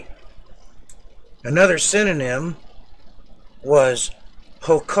entirety. Another synonym was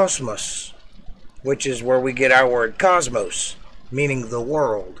Hokosmos, which is where we get our word cosmos, meaning the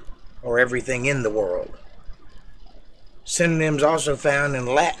world, or everything in the world. Synonyms also found in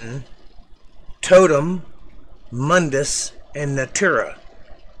Latin: totem, mundus, and natura,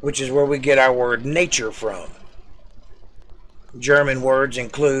 which is where we get our word nature from. German words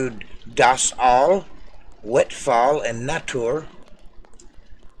include das All, Wetfall, and Natur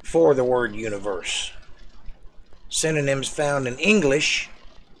for the word universe. Synonyms found in English,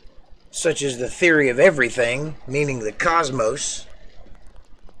 such as the theory of everything, meaning the cosmos,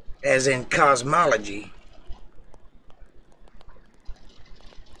 as in cosmology.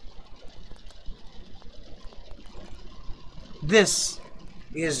 This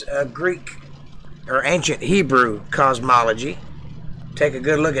is a Greek or ancient Hebrew cosmology. Take a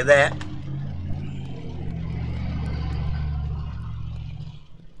good look at that.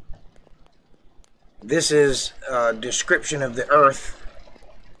 This is a description of the earth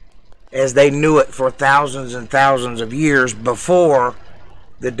as they knew it for thousands and thousands of years before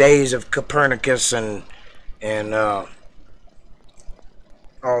the days of Copernicus and all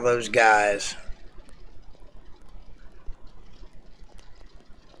those guys.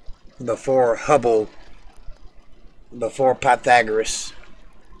 Before Hubble, before Pythagoras.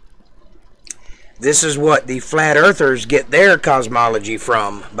 This is what the flat earthers get their cosmology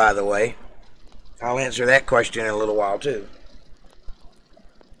from, by the way. I'll answer that question in a little while too.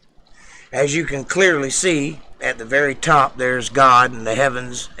 As you can clearly see, at the very top there's God and the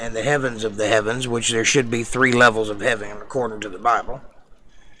heavens of the heavens, which there should be 3 levels of heaven according to the Bible.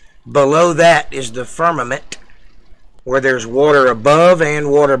 Below that is the firmament, where there's water above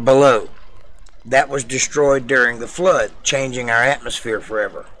and water below. That was destroyed during the flood, changing our atmosphere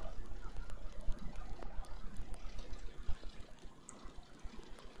forever.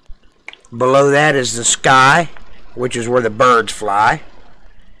 Below that is the sky, which is where the birds fly.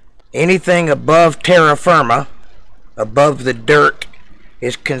 Anything above terra firma, above the dirt,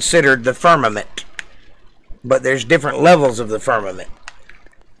 is considered the firmament. But there's different levels of the firmament.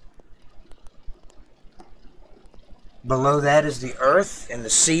 Below that is the earth and the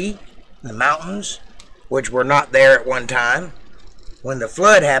sea, the mountains, which were not there at one time. When the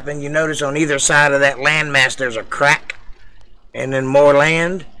flood happened, you notice on either side of that landmass there's a crack and then more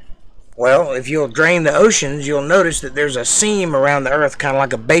land. Well, if you'll drain the oceans, you'll notice that there's a seam around the earth, kind of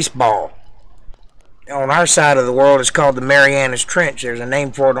like a baseball. On our side of the world, it's called the Marianas Trench. There's a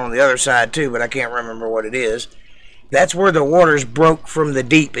name for it on the other side too, but I can't remember what it is. That's where the waters broke from the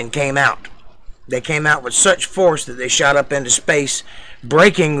deep and came out. They came out with such force that they shot up into space,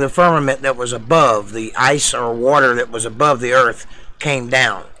 breaking the firmament that was above. The ice or water that was above the earth came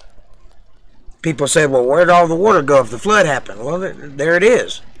down. People said, well, where'd all the water go if the flood happened? Well, there it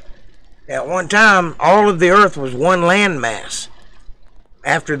is. At one time, all of the earth was one landmass.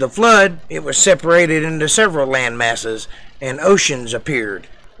 After the flood, it was separated into several land masses, and oceans appeared.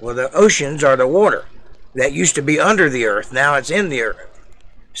 Well, the oceans are the water that used to be under the earth. Now it's in the earth.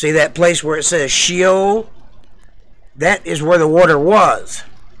 See that place where it says Sheol? That is where the water was.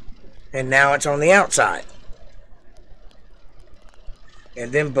 And now it's on the outside.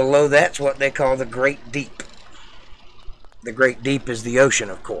 And then below that's what they call the Great Deep. The Great Deep is the ocean,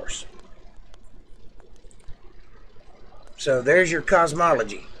 of course. So there's your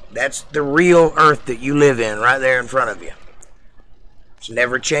cosmology. That's the real earth that you live in right there in front of you. It's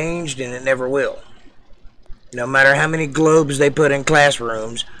never changed and it never will. No matter how many globes they put in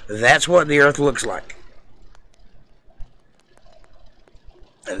classrooms, that's what the earth looks like.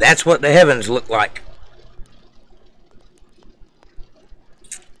 And that's what the heavens look like.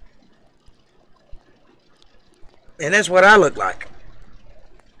 And that's what I look like.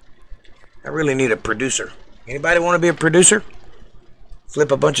 I really need a producer. Anybody want to be a producer?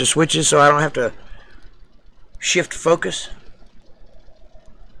 Flip a bunch of switches so I don't have to shift focus.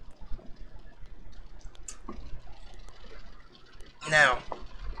 Now,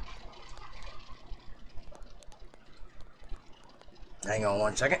 hang on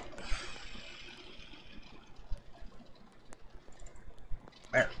one second.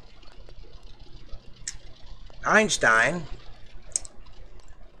 There. Einstein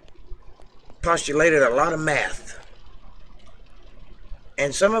postulated a lot of math.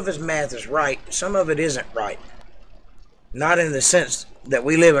 And some of his math is right, some of it isn't right. Not in the sense that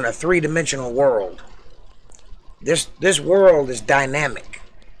we live in a three-dimensional world. This world is dynamic.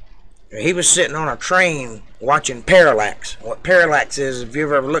 He was sitting on a train watching parallax. What parallax is, if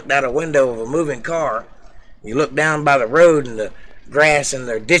you've ever looked out a window of a moving car, you look down by the road and the grass and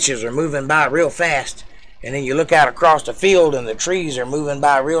the ditches are moving by real fast, and then you look out across the field and the trees are moving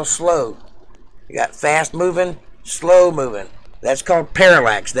by real slow. You got fast moving slow moving. That's called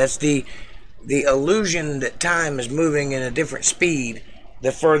parallax. That's the illusion that time is moving in a different speed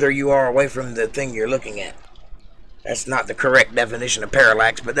the further you are away from the thing you're looking at. That's not the correct definition of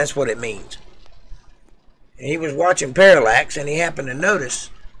parallax, but that's what it means. And he was watching parallax, and he happened to notice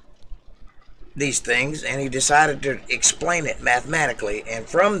these things, and he decided to explain it mathematically, and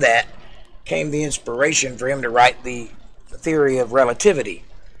from that came the inspiration for him to write the theory of relativity.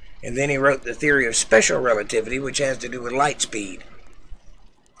 And then he wrote the theory of special relativity, which has to do with light speed.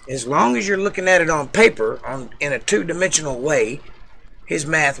 As long as you're looking at it on paper, in a two-dimensional way, his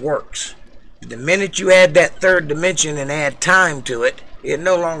math works. The minute you add that third dimension and add time to it, it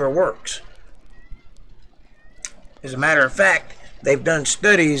no longer works. As a matter of fact, they've done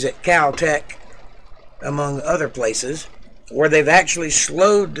studies at Caltech, among other places, where they've actually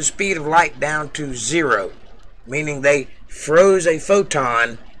slowed the speed of light down to 0, meaning they froze a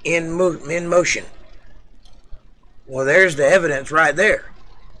photon in motion. Well, there's the evidence right there.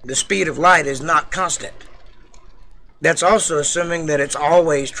 The speed of light is not constant. That's also assuming that it's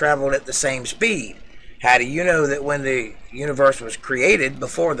always traveled at the same speed. How do you know that when the universe was created,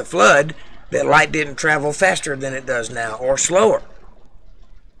 before the flood, that light didn't travel faster than it does now, or slower?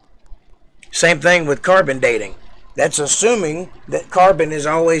 Same thing with carbon dating. That's assuming that carbon is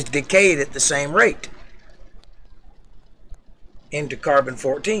always decayed at the same rate into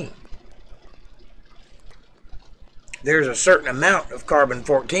carbon-14. There's a certain amount of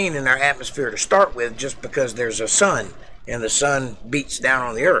carbon-14 in our atmosphere to start with, just because there's a sun and the sun beats down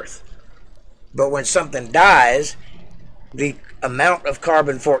on the earth. But when something dies, the amount of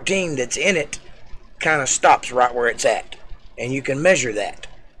carbon-14 that's in it kind of stops right where it's at, and you can measure that.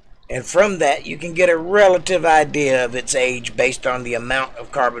 And from that, you can get a relative idea of its age based on the amount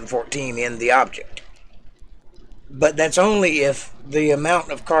of carbon-14 in the object. But that's only if the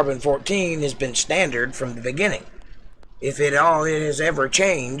amount of carbon-14 has been standard from the beginning. If it has ever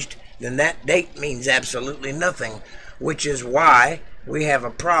changed, then that date means absolutely nothing, which is why we have a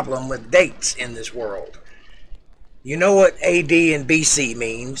problem with dates in this world. You know what AD and BC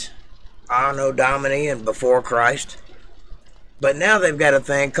means? Anno Domini and before Christ. But now they've got a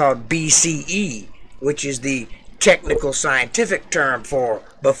thing called BCE, which is the technical scientific term for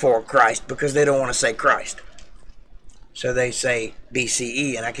before Christ, because they don't want to say Christ. So they say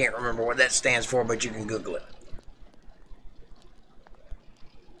BCE, and I can't remember what that stands for, but you can Google it.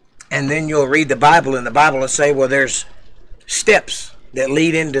 And then you'll read the Bible, and the Bible will say, well, there's steps that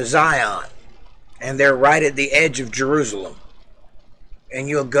lead into Zion, and they're right at the edge of Jerusalem. And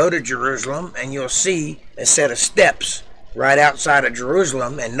you'll go to Jerusalem, and you'll see a set of steps right outside of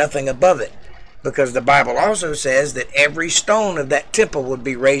Jerusalem and nothing above it, because the Bible also says that every stone of that temple would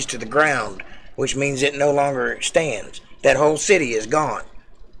be razed to the ground, which means it no longer stands. That whole city is gone.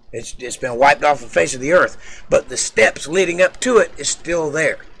 It's been wiped off the face of the earth, but the steps leading up to it is still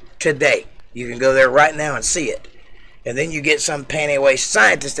there today. You can go there right now and see it. And then you get some panty-waist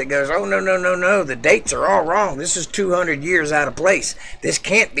scientist that goes, oh, no, the dates are all wrong. This is 200 years out of place. This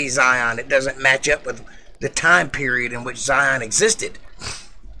can't be Zion. It doesn't match up with the time period in which Zion existed.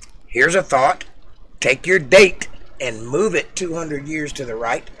 Here's a thought. Take your date and move it 200 years to the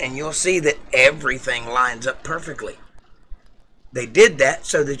right, and you'll see that everything lines up perfectly. They did that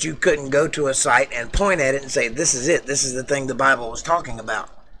so that you couldn't go to a site and point at it and say, this is it. This is the thing the Bible was talking about,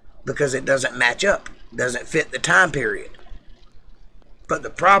 because it doesn't match up. It doesn't fit the time period. But the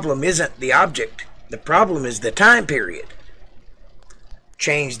problem isn't the object. The problem is the time period.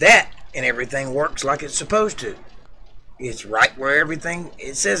 Change that, and everything works like it's supposed to. It's right where everything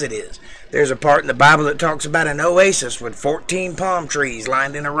it says it is. There's a part in the Bible that talks about an oasis with 14 palm trees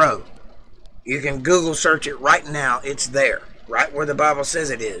lined in a row. You can Google search it right now. It's there, right where the Bible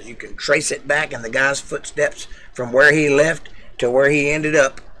says it is. You can trace it back in the guy's footsteps from where he left to where he ended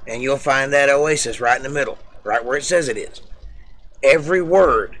up, and you'll find that oasis right in the middle, right where it says it is. Every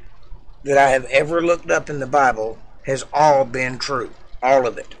word that I have ever looked up in the Bible has all been true. All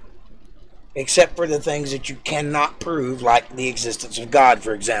of it. Except for the things that you cannot prove, like the existence of God,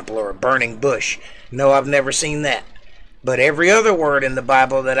 for example, or a burning bush. No, I've never seen that. But every other word in the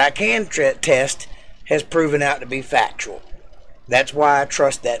Bible that I can test has proven out to be factual. That's why I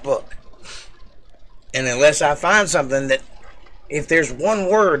trust that book. And unless I find something that, if there's one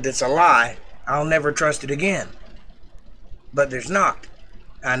word that's a lie, I'll never trust it again. But there's not.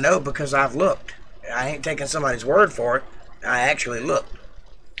 I know because I've looked. I ain't taking somebody's word for it. I actually looked.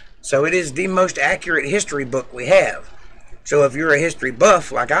 So it is the most accurate history book we have. So if you're a history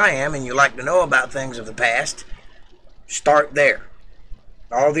buff like I am and you like to know about things of the past, start there.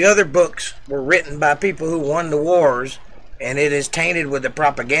 All the other books were written by people who won the wars, and it is tainted with the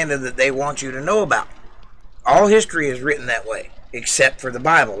propaganda that they want you to know about. All history is written that way, except for the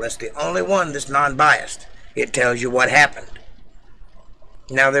Bible. That's the only one that's non-biased. It tells you what happened.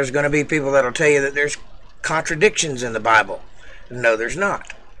 Now, there's going to be people that'll tell you that there's contradictions in the Bible. No, there's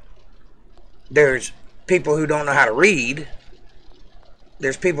not. There's people who don't know how to read.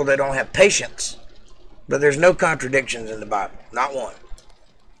 There's people that don't have patience. But there's no contradictions in the Bible. Not one.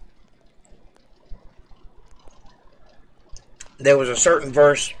 There was a certain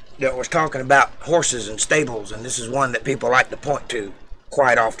verse that was talking about horses and stables, and this is one that people like to point to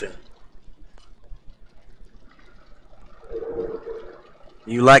quite often.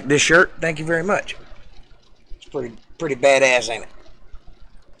 You like this shirt? Thank you very much. It's pretty badass, ain't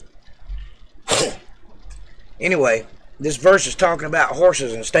it? Anyway, this verse is talking about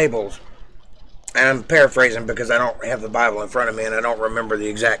horses and stables. And I'm paraphrasing because I don't have the Bible in front of me and I don't remember the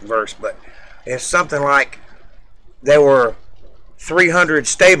exact verse, but it's something like there were 300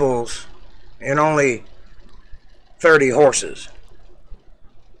 stables and only 30 horses.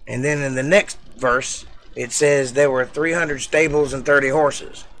 And then in the next verse, it says there were 300 stables and 30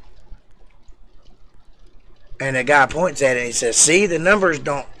 horses. And the guy points at it and he says, see, the numbers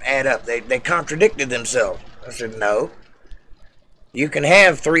don't add up. They contradicted themselves. I said, no. You can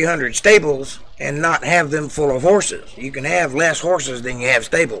have 300 stables and not have them full of horses. You can have less horses than you have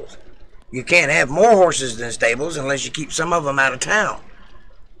stables. You can't have more horses than stables unless you keep some of them out of town.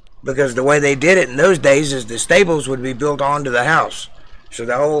 Because the way they did it in those days is the stables would be built onto the house. So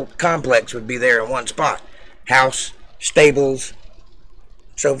the whole complex would be there in one spot. House, stables,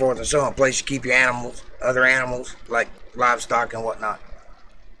 so forth and so on. Place to keep your animals, other animals, like livestock and whatnot.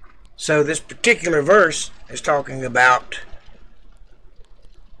 So this particular verse is talking about...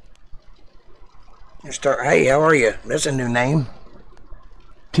 Hey, how are you? That's a new name.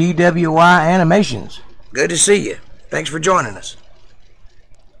 TWY Animations. Good to see you. Thanks for joining us.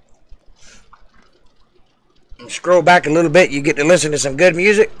 Scroll back a little bit, you get to listen to some good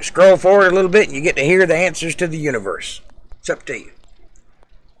music. Scroll forward a little bit, and you get to hear the answers to the universe. It's up to you.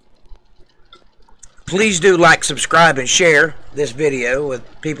 Please do like, subscribe, and share this video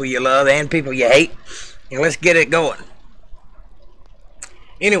with people you love and people you hate. And let's get it going.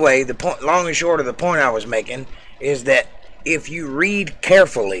 Anyway, the point, long and short of the point I was making is that if you read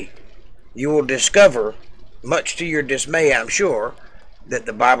carefully, you will discover, much to your dismay, I'm sure, that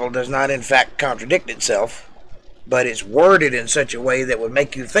the Bible does not in fact contradict itself, but it's worded in such a way that would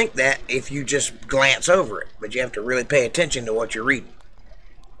make you think that if you just glance over it. But you have to really pay attention to what you're reading.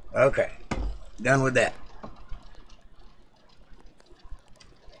 Okay, done with that.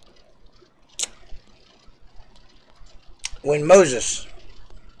 When Moses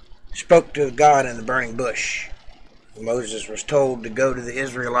spoke to God in the burning bush, Moses was told to go to the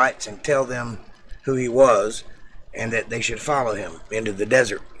Israelites and tell them who he was and that they should follow him into the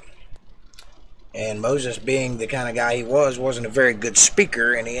desert. And Moses, being the kind of guy he was, wasn't a very good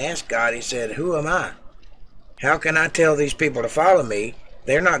speaker, and he asked God, he said, who am I? How can I tell these people to follow me?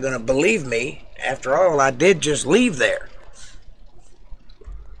 They're not going to believe me. After all, I did just leave there.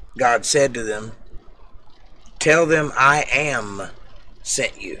 God said to them, tell them I am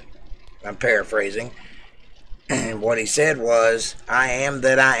sent you. I'm paraphrasing. And what he said was, I am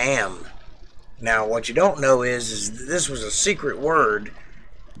that I am. Now, what you don't know is this was a secret word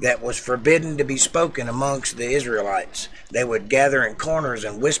that was forbidden to be spoken amongst the Israelites. They would gather in corners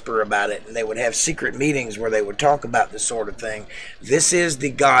and whisper about it, and they would have secret meetings where they would talk about this sort of thing. This is the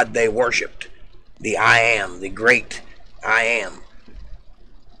God they worshipped, the I am, the great I am.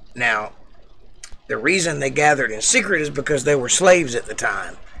 Now, the reason they gathered in secret is because they were slaves at the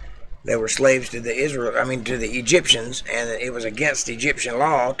time. They were slaves to the to the Egyptians, and it was against Egyptian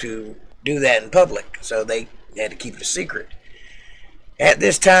law to do that in public, so they had to keep it a secret. At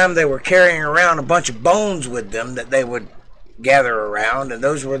this time, they were carrying around a bunch of bones with them that they would gather around, and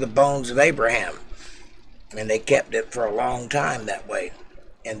those were the bones of Abraham. And they kept it for a long time that way.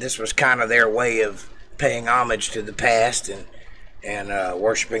 And this was kind of their way of paying homage to the past and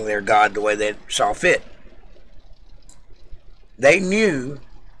worshiping their God the way they saw fit. They knew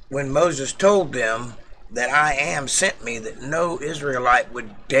when Moses told them that I am sent me that no Israelite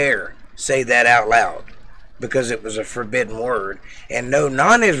would dare say that out loud, because it was a forbidden word, and no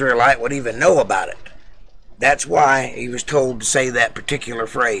non-Israelite would even know about it. That's why he was told to say that particular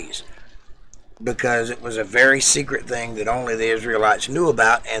phrase, because it was a very secret thing that only the Israelites knew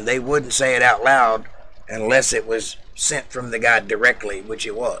about, and they wouldn't say it out loud unless it was sent from the God directly, which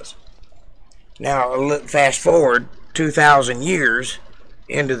it was. Now, fast forward 2,000 years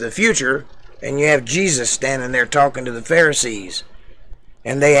into the future, and you have Jesus standing there talking to the Pharisees,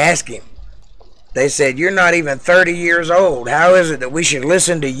 and they ask him, they said, you're not even 30 years old. How is it that we should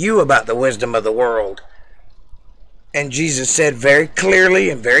listen to you about the wisdom of the world? And Jesus said very clearly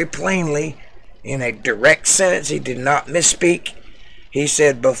and very plainly, in a direct sentence, he did not misspeak. He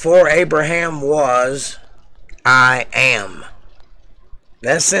said, before Abraham was, I am.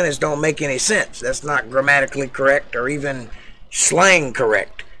 That sentence don't make any sense. That's not grammatically correct or even slang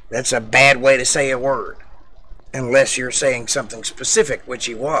correct. That's a bad way to say a word, unless you're saying something specific, which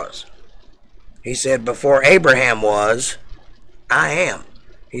he was. He said, before Abraham was, I am.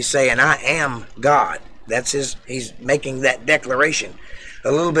 He's saying, I am God. That's he's making that declaration.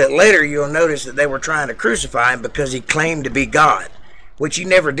 A little bit later, you'll notice that they were trying to crucify him because he claimed to be God, which he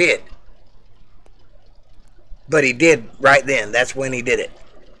never did. But he did right then. That's when he did it.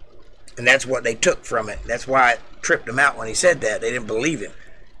 And that's what they took from it. That's why it tripped them out when he said that. They didn't believe him.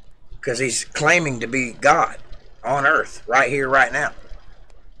 Because he's claiming to be God on earth, right here, right now.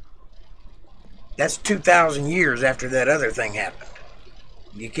 That's 2,000 years after that other thing happened.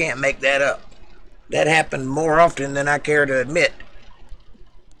 You can't make that up. That happened more often than I care to admit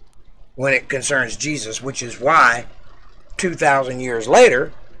when it concerns Jesus, which is why 2,000 years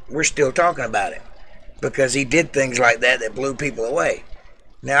later, we're still talking about him. Because he did things like that blew people away.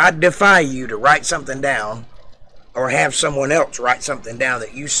 Now, I defy you to write something down or have someone else write something down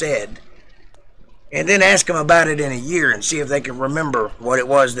that you said and then ask them about it in a year and see if they can remember what it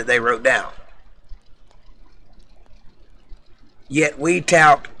was that they wrote down. Yet we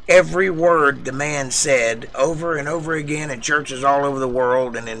tout every word the man said over and over again in churches all over the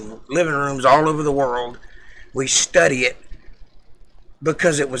world and in living rooms all over the world. We study it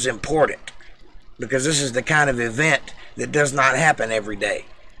because it was important. Because this is the kind of event that does not happen every day.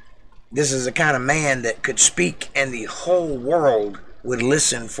 This is the kind of man that could speak and the whole world would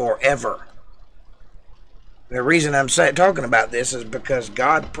listen forever. The reason I'm talking about this is because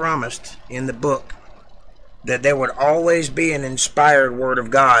God promised in the book that there would always be an inspired word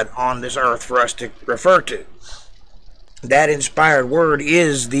of God on this earth for us to refer to. That inspired word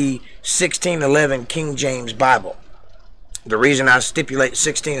is the 1611 King James Bible. The reason I stipulate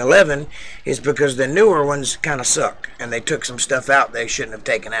 1611 is because the newer ones kind of suck, and they took some stuff out they shouldn't have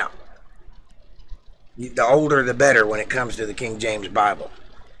taken out. The older the better when it comes to the King James Bible.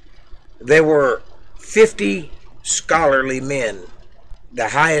 There were 50 scholarly men, the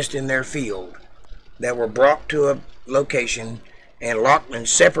highest in their field, that were brought to a location and locked in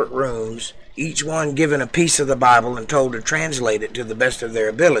separate rooms, each one given a piece of the Bible and told to translate it to the best of their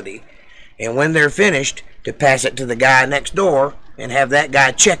ability, and when they're finished, to pass it to the guy next door and have that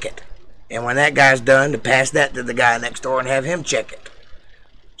guy check it. And when that guy's done, to pass that to the guy next door and have him check it.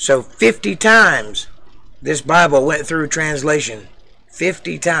 So 50 times this Bible went through translation,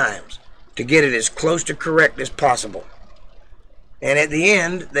 50 times, to get it as close to correct as possible. And at the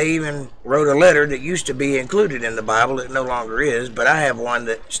end, they even wrote a letter that used to be included in the Bible. It no longer is, but I have one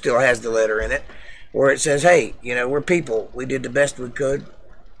that still has the letter in it, where it says, hey, we're people. We did the best we could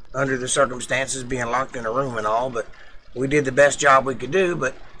under the circumstances, being locked in a room and all, but we did the best job we could do,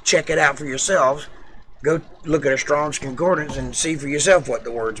 but check it out for yourselves. Go look at a Strong's Concordance and see for yourself what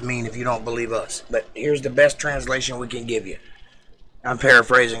the words mean if you don't believe us. But here's the best translation we can give you. I'm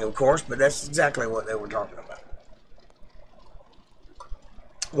paraphrasing, of course, but that's exactly what they were talking about.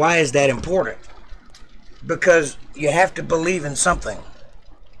 Why is that important? Because you have to believe in something.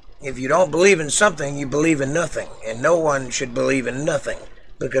 If you don't believe in something, you believe in nothing. And no one should believe in nothing,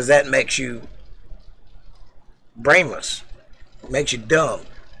 because that makes you brainless. It makes you dumb.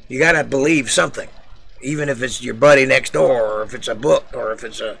 You got to believe something, even if it's your buddy next door, or if it's a book, or if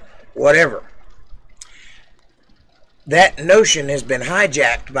it's a whatever. That notion has been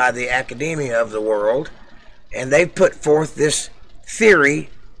hijacked by the academia of the world, and they put forth this theory,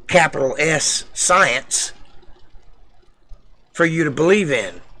 capital S, science, for you to believe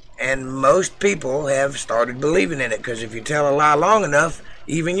in. And most people have started believing in it, because if you tell a lie long enough,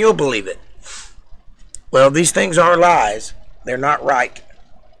 even you'll believe it. Well, these things are lies. They're not right.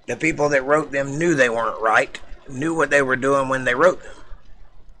 The people that wrote them knew they weren't right, knew what they were doing when they wrote them.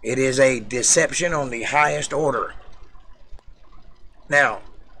 It is a deception on the highest order. Now,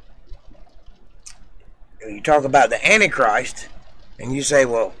 you talk about the Antichrist, and you say,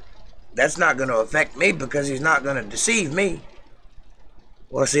 well, that's not going to affect me because he's not going to deceive me.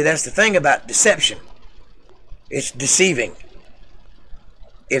 Well, see, that's the thing about deception. It's deceiving.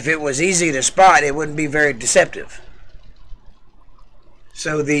 If it was easy to spot, it wouldn't be very deceptive.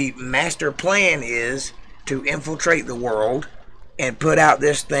 So the master plan is to infiltrate the world and put out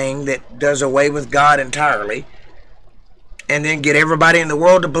this thing that does away with God entirely, and then get everybody in the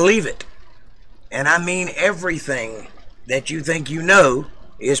world to believe it. And I mean everything that you think you know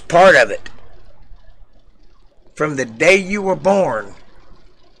is part of it. From the day you were born,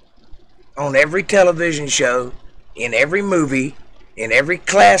 on every television show, in every movie, in every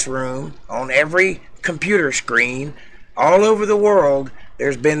classroom, on every computer screen, all over the world,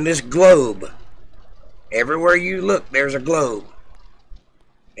 there's been this globe. Everywhere you look, there's a globe.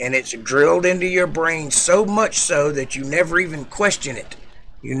 And it's drilled into your brain so much so that you never even question it.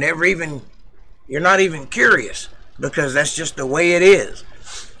 You're not even curious, because that's just the way it is.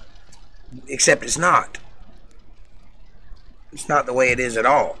 Except it's not. It's not the way it is at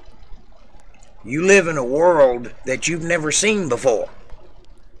all. You live in a world that you've never seen before.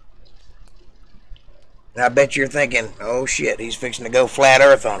 And I bet you're thinking, oh shit, he's fixing to go flat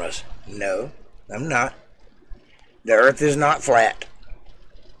earth on us. No, I'm not. The earth is not flat.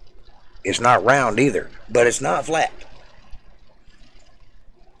 It's not round either, but it's not flat.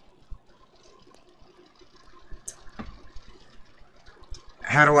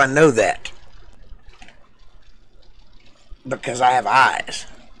 How do I know that? Because I have eyes.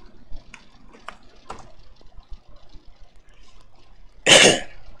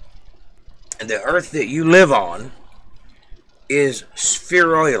 The earth that you live on is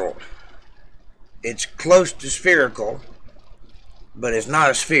spheroidal. It's close to spherical, but it's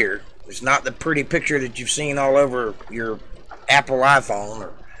not a sphere. It's not the pretty picture that you've seen all over your Apple iPhone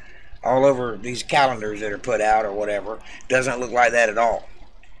or all over these calendars that are put out or whatever. It doesn't look like that at all.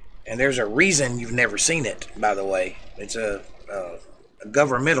 And there's a reason you've never seen it, by the way. It's a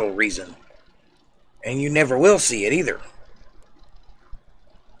governmental reason. And you never will see it either.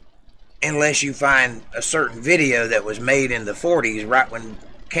 Unless you find a certain video that was made in the 40s, right when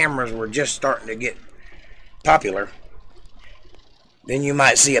cameras were just starting to get popular. Then you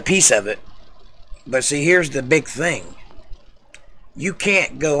might see a piece of it. But see, here's the big thing. You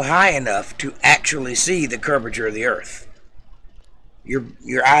can't go high enough to actually see the curvature of the earth.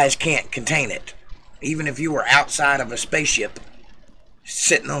 Your eyes can't contain it. Even if you were outside of a spaceship,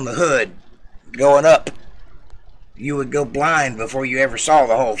 sitting on the hood, going up, you would go blind before you ever saw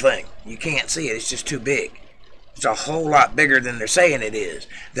the whole thing. You can't see it. It's just too big. It's a whole lot bigger than they're saying it is.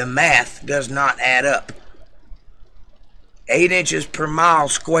 The math does not add up. 8 inches per mile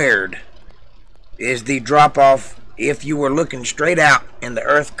squared is the drop-off if you were looking straight out and the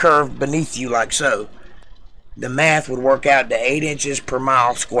earth curved beneath you like so. The math would work out to 8 inches per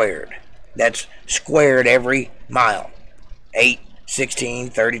mile squared. That's squared every mile. 8, 16,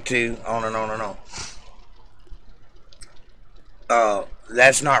 32, on and on and on.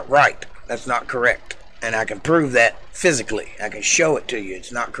 That's not right. That's not correct. And I can prove that physically. I can show it to you.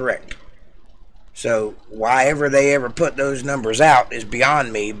 It's not correct. So, why ever they ever put those numbers out is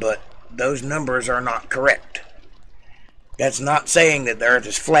beyond me, but those numbers are not correct. That's not saying that the earth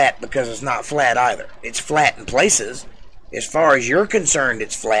is flat, because it's not flat either. It's flat in places. As far as you're concerned,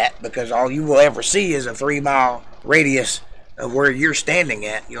 it's flat, because all you will ever see is a 3-mile radius of where you're standing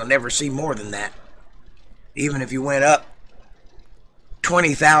at. You'll never see more than that. Even if you went up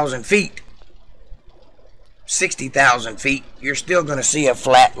 20,000 feet, 60,000 feet, you're still going to see a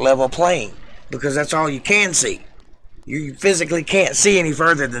flat level plane, because that's all you can see. You physically can't see any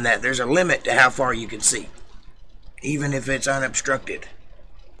further than that. There's a limit to how far you can see, even if it's unobstructed,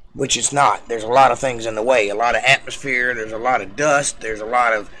 which it's not. There's a lot of things in the way, a lot of atmosphere, there's a lot of dust, there's a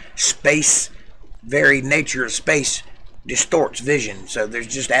lot of space. Very nature of space distorts vision. So there's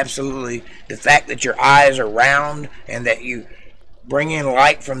just absolutely the fact that your eyes are round and that you bring in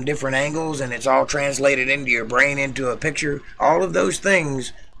light from different angles and it's all translated into your brain into a picture. All of those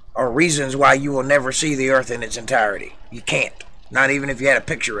things are reasons why you will never see the earth in its entirety. You can't. Not even if you had a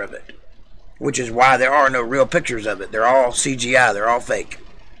picture of it. Which is why there are no real pictures of it. They're all CGI. They're all fake.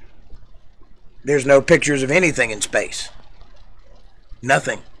 There's no pictures of anything in space.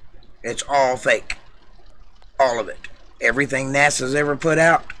 Nothing. It's all fake. All of it. Everything NASA's ever put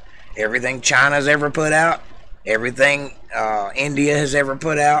out. Everything China's ever put out. Everything India has ever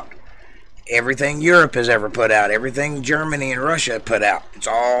put out. Everything Europe has ever put out. Everything Germany and Russia put out. It's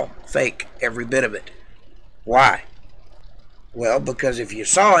all fake. Every bit of it. Why? Well, because if you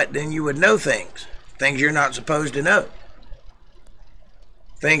saw it, then you would know things. Things you're not supposed to know.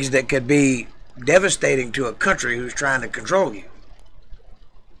 Things that could be devastating to a country who's trying to control you.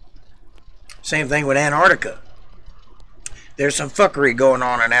 Same thing with Antarctica. There's some fuckery going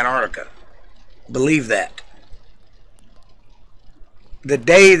on in Antarctica. Believe that. The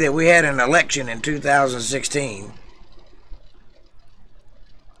day that we had an election in 2016,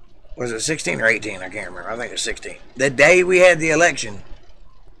 was it 16 or 18? I can't remember. I think it's 16. The day we had the election,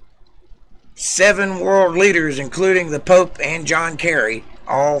 7 world leaders, including the Pope and John Kerry,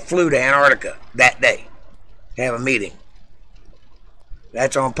 all flew to Antarctica that day to have a meeting.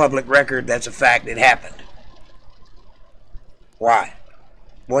 That's on public record. That's a fact. It happened. Why?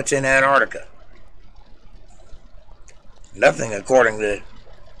 What's in Antarctica? Nothing according to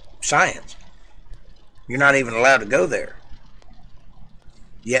science. You're not even allowed to go there.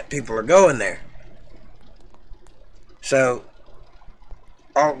 Yet people are going there. So,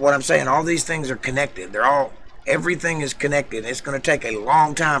 what I'm saying, all these things are connected. Everything is connected. It's going to take a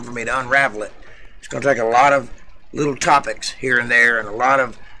long time for me to unravel it. It's going to take a lot of little topics here and there and a lot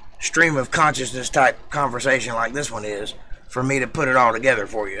of stream of consciousness type conversation like this one is for me to put it all together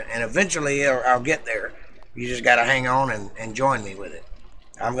for you. And eventually I'll get there. You just got to hang on and join me with it.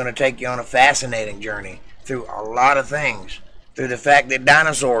 I'm going to take you on a fascinating journey through a lot of things. Through the fact that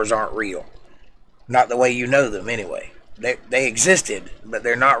dinosaurs aren't real. Not the way you know them anyway. They existed, but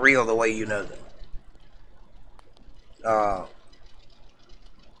they're not real the way you know them.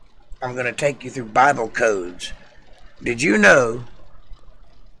 I'm going to take you through Bible codes. Did you know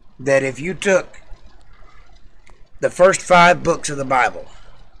that if you took the first 5 books of the Bible,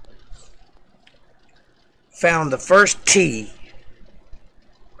 found the first T,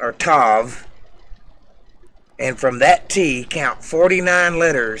 or Tav, and from that T count 49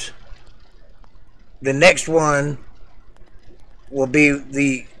 letters, the next one will be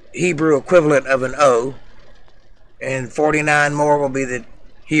the Hebrew equivalent of an O, and 49 more will be the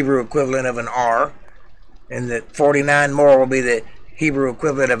Hebrew equivalent of an R, and the 49 more will be the Hebrew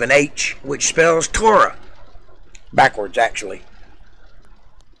equivalent of an H, which spells Torah. Backwards, actually.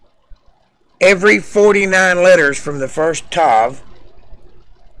 Every 49 letters from the first Tav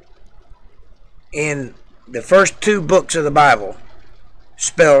in the first 2 books of the Bible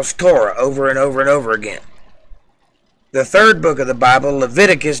spells Torah over and over and over again. The 3rd book of the Bible,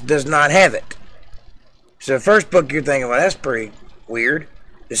 Leviticus, does not have it. So the first book you're thinking, well, that's pretty weird.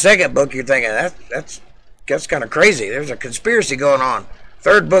 The 2nd book you're thinking, that's kind of crazy. There's a conspiracy going on.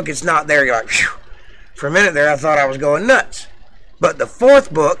 3rd book, it's not there. You're like, phew. For a minute there, I thought I was going nuts. But the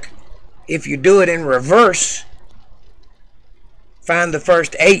 4th book, if you do it in reverse, find the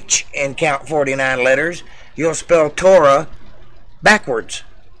first H and count 49 letters, you'll spell Torah backwards.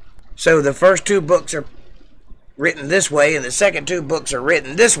 So the first 2 books are written this way, and the second 2 books are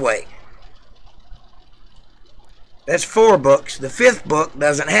written this way. That's 4 books. The 5th book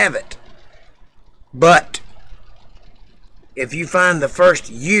doesn't have it. But if you find the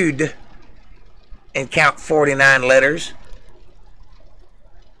first Yud and count 49 letters,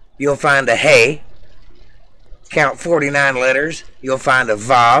 you'll find a Hey. Count 49 letters, you'll find a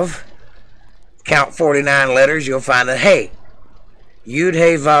Vav. Count 49 letters, you'll find a Hey. Yud,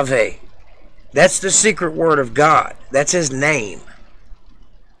 Hey, Vav, Hey. That's the secret word of God. That's His name.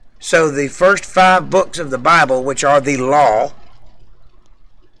 So the first 5 books of the Bible, which are the law,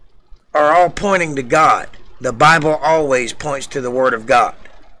 are all pointing to God. The Bible always points to the Word of God.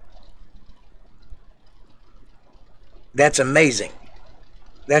 That's amazing.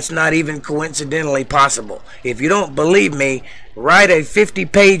 That's not even coincidentally possible. If you don't believe me, write a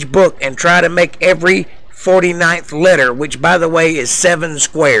 50-page book and try to make every 49th letter, which by the way is 7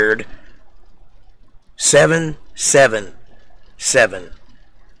 squared. 7, 7, 7.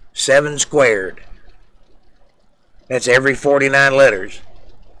 7 squared. That's every 49 letters.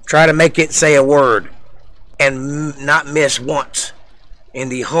 Try to make it say a word and not miss once in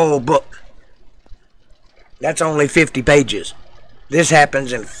the whole book. That's only 50 pages. This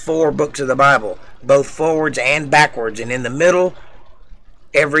happens in 4 books of the Bible, both forwards and backwards. And in the middle,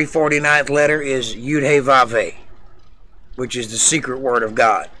 every 49th letter is Yud He Vav He, which is the secret word of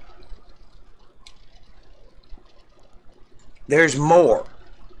God. There's more.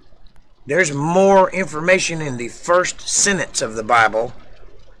 There's more information in the first sentence of the Bible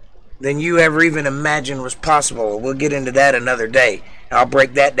than you ever even imagined was possible. We'll get into that another day. I'll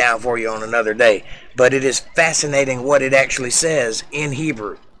break that down for you on another day. But it is fascinating what it actually says in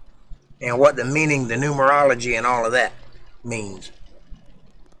Hebrew and what the meaning, the numerology, and all of that means.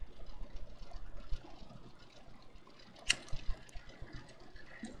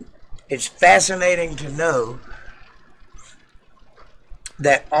 It's fascinating to know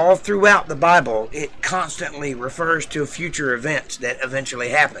that all throughout the Bible, it constantly refers to future events that eventually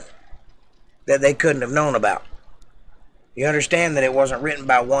happened that they couldn't have known about. You understand that it wasn't written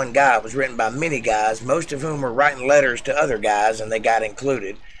by one guy. It was written by many guys, most of whom were writing letters to other guys, and they got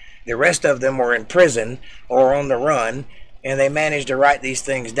included. The rest of them were in prison or on the run, and they managed to write these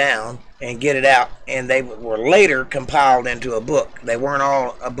things down and get it out, and they were later compiled into a book. They weren't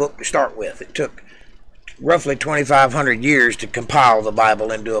all a book to start with. It took roughly 2,500 years to compile the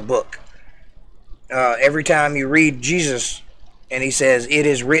Bible into a book. Every time you read Jesus and he says, "It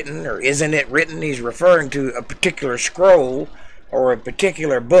is written," or "Isn't it written?" he's referring to a particular scroll or a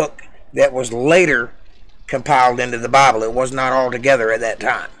particular book that was later compiled into the Bible. It was not all together at that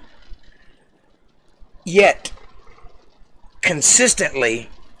time. Yet, consistently,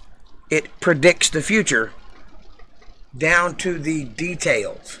 it predicts the future down to the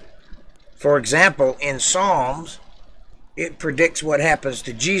details. For example, in Psalms, it predicts what happens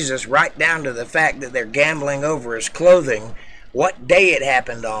to Jesus right down to the fact that they're gambling over his clothing, what day it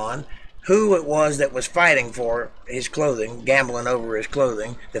happened on, who it was that was fighting for his clothing, gambling over his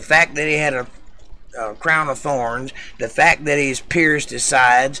clothing, the fact that he had a crown of thorns, the fact that he's pierced his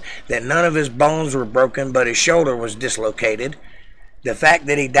sides, that none of his bones were broken but his shoulder was dislocated, the fact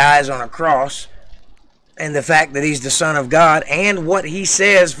that he dies on a cross, and the fact that he's the Son of God, and what he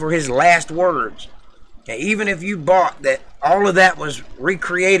says for his last words. Now, even if you bought that all of that was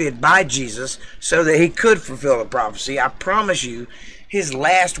recreated by Jesus so that he could fulfill the prophecy, I promise you his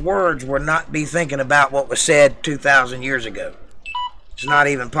last words will not be thinking about what was said 2,000 years ago. It's not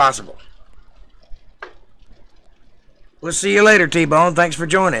even possible. We'll see you later, T-Bone. Thanks for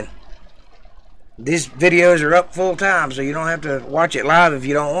joining. These videos are up full time, so you don't have to watch it live if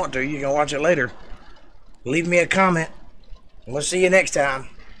you don't want to. You can watch it later. Leave me a comment. And we'll see you next time.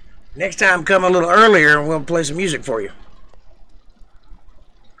 Next time, come a little earlier and we'll play some music for you.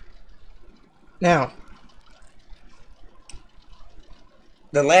 Now,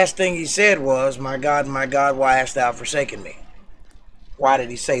 the last thing he said was, my God, why hast thou forsaken me? Why did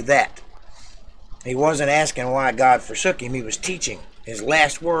he say that? He wasn't asking why God forsook him. He was teaching. His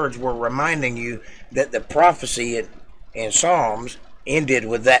last words were reminding you that the prophecy in Psalms ended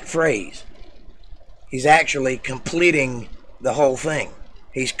with that phrase. He's actually completing the whole thing.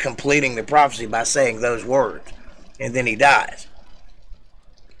 He's completing the prophecy by saying those words. And then he dies.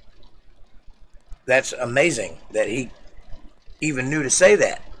 That's amazing that he even knew to say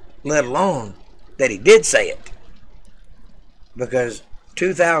that, let alone that he did say it. Because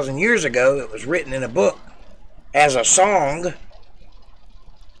 2,000 years ago, it was written in a book as a song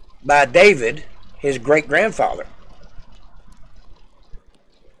by David, his great-grandfather.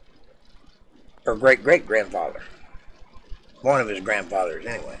 Or great-great-grandfather. One of his grandfathers,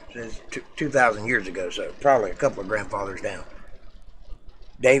 anyway. It's 2,000 years ago, so probably a couple of grandfathers down.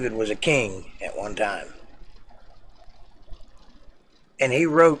 David was a king at one time. And he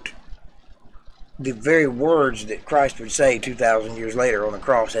wrote the very words that Christ would say 2,000 years later on the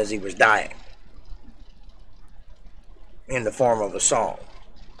cross as he was dying, in the form of a song.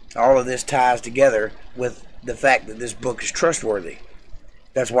 All of this ties together with the fact that this book is trustworthy.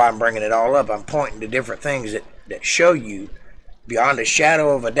 That's why I'm bringing it all up. I'm pointing to different things that show you, beyond a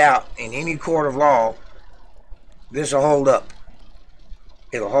shadow of a doubt, in any court of law, this will hold up.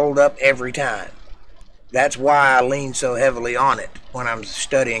 It'll hold up every time. That's why I lean so heavily on it when I'm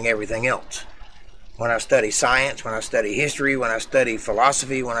studying everything else. When I study science, when I study history, when I study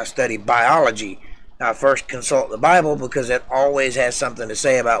philosophy, when I study biology, I first consult the Bible because it always has something to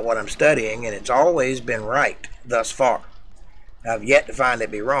say about what I'm studying, and it's always been right thus far. I've yet to find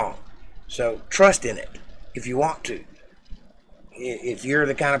it be wrong. So trust in it if you want to. If you're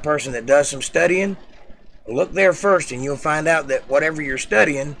the kind of person that does some studying, look there first and you'll find out that whatever you're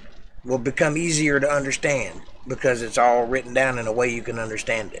studying will become easier to understand because it's all written down in a way you can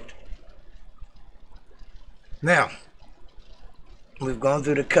understand it. Now, we've gone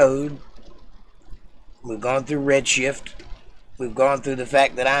through the code. We've gone through redshift. We've gone through the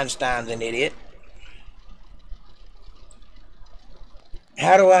fact that Einstein's an idiot.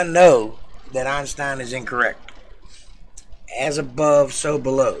 How do I know that Einstein is incorrect? As above, so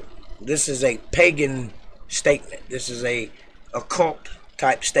below. This is a pagan statement. This is a occult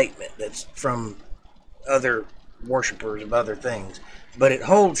type statement that's from other worshipers of other things. But it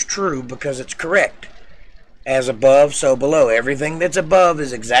holds true because it's correct. As above, so below. Everything that's above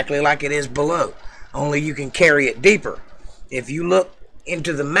is exactly like it is below. Only you can carry it deeper. If you look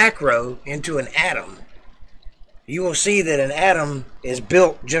into the macro, into an atom, you will see that an atom is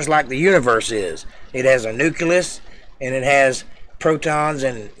built just like the universe is. It has a nucleus, and it has protons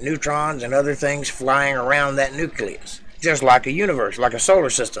and neutrons and other things flying around that nucleus, just like a universe, like a solar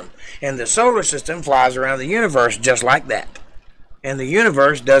system. And the solar system flies around the universe just like that. And the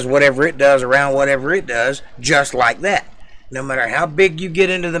universe does whatever it does around whatever it does, just like that. No matter how big you get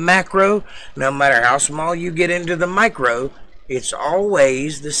into the macro, no matter how small you get into the micro, it's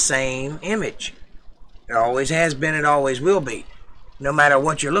always the same image. It always has been, it always will be, no matter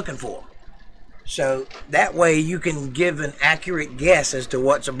what you're looking for. So that way you can give an accurate guess as to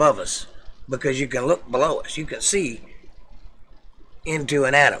what's above us, because you can look below us. You can see into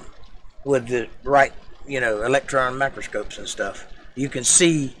an atom with the right, electron microscopes and stuff. You can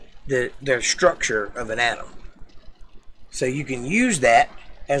see the structure of an atom. So you can use that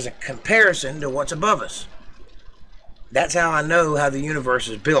as a comparison to what's above us. That's how I know how the universe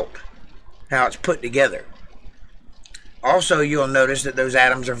is built, how it's put together. Also, you'll notice that those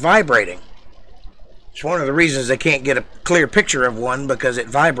atoms are vibrating. It's one of the reasons they can't get a clear picture of one, because it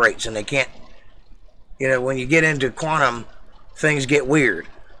vibrates and they can't, you know, when you get into quantum, things get weird.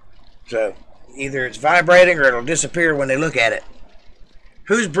 So either it's vibrating or it'll disappear when they look at it.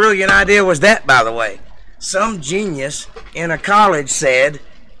 Whose brilliant idea was that, by the way? Some genius in a college said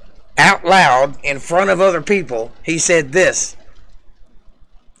out loud in front of other people, he said this: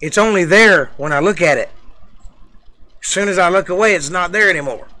 "It's only there when I look at it. As soon as I look away, it's not there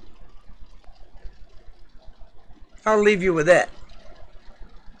anymore." I'll leave you with that.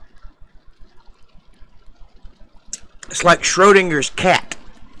 It's like Schrodinger's cat.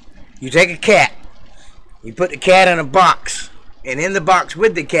 You take a cat, you put the cat in a box, and in the box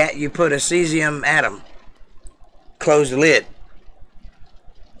with the cat, you put a cesium atom. Close the lid.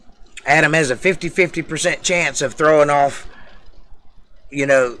 Atom has a 50% chance of throwing off, you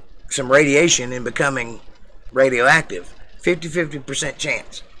know, some radiation and becoming radioactive. 50%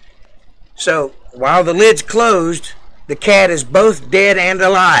 chance. So while the lid's closed, the cat is both dead and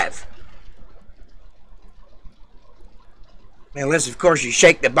alive. Unless, of course, you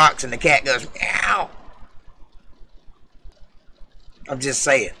shake the box and the cat goes, meow. I'm just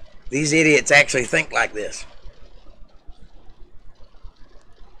saying. These idiots actually think like this.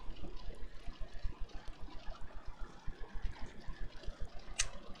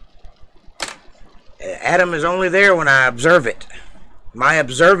 Atom is only there when I observe it. My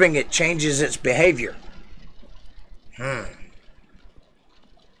observing it changes its behavior.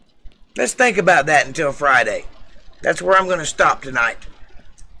 Let's think about that until Friday. That's where I'm going to stop tonight.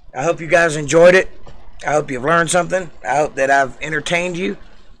 I hope you guys enjoyed it. I hope you've learned something. I hope that I've entertained you.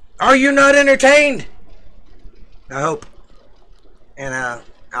 Are you not entertained? I hope. And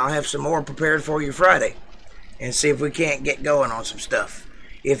I'll have some more prepared for you Friday. And see if we can't get going on some stuff.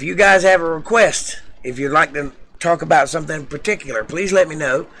 If you guys have a request, if you'd like to talk about something in particular, please let me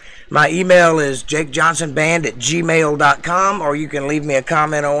know. My email is jakejohnsonband@gmail.com, or you can leave me a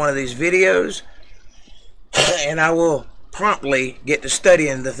comment on one of these videos, and I will promptly get to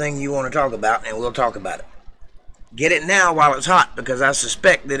studying the thing you want to talk about, and we'll talk about it. Get it now while it's hot, because I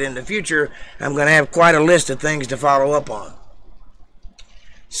suspect that in the future I'm going to have quite a list of things to follow up on.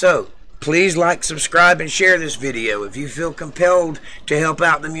 So please like, subscribe, and share this video if you feel compelled to help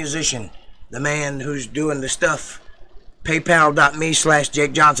out the musician, the man who's doing the stuff.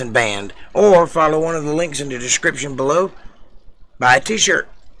 PayPal.me/JakeJohnsonBand, or follow one of the links in the description below. Buy a t-shirt,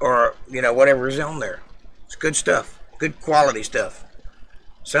 or, you know, whatever is on there. It's good stuff. Good quality stuff.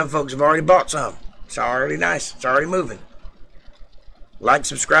 Some folks have already bought some. It's already nice. It's already moving. Like,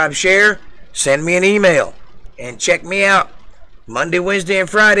 subscribe, share. Send me an email. And check me out Monday, Wednesday, and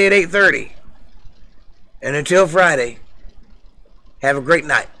Friday at 8:30. And until Friday, have a great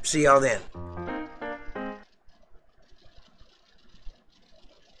night. See y'all then.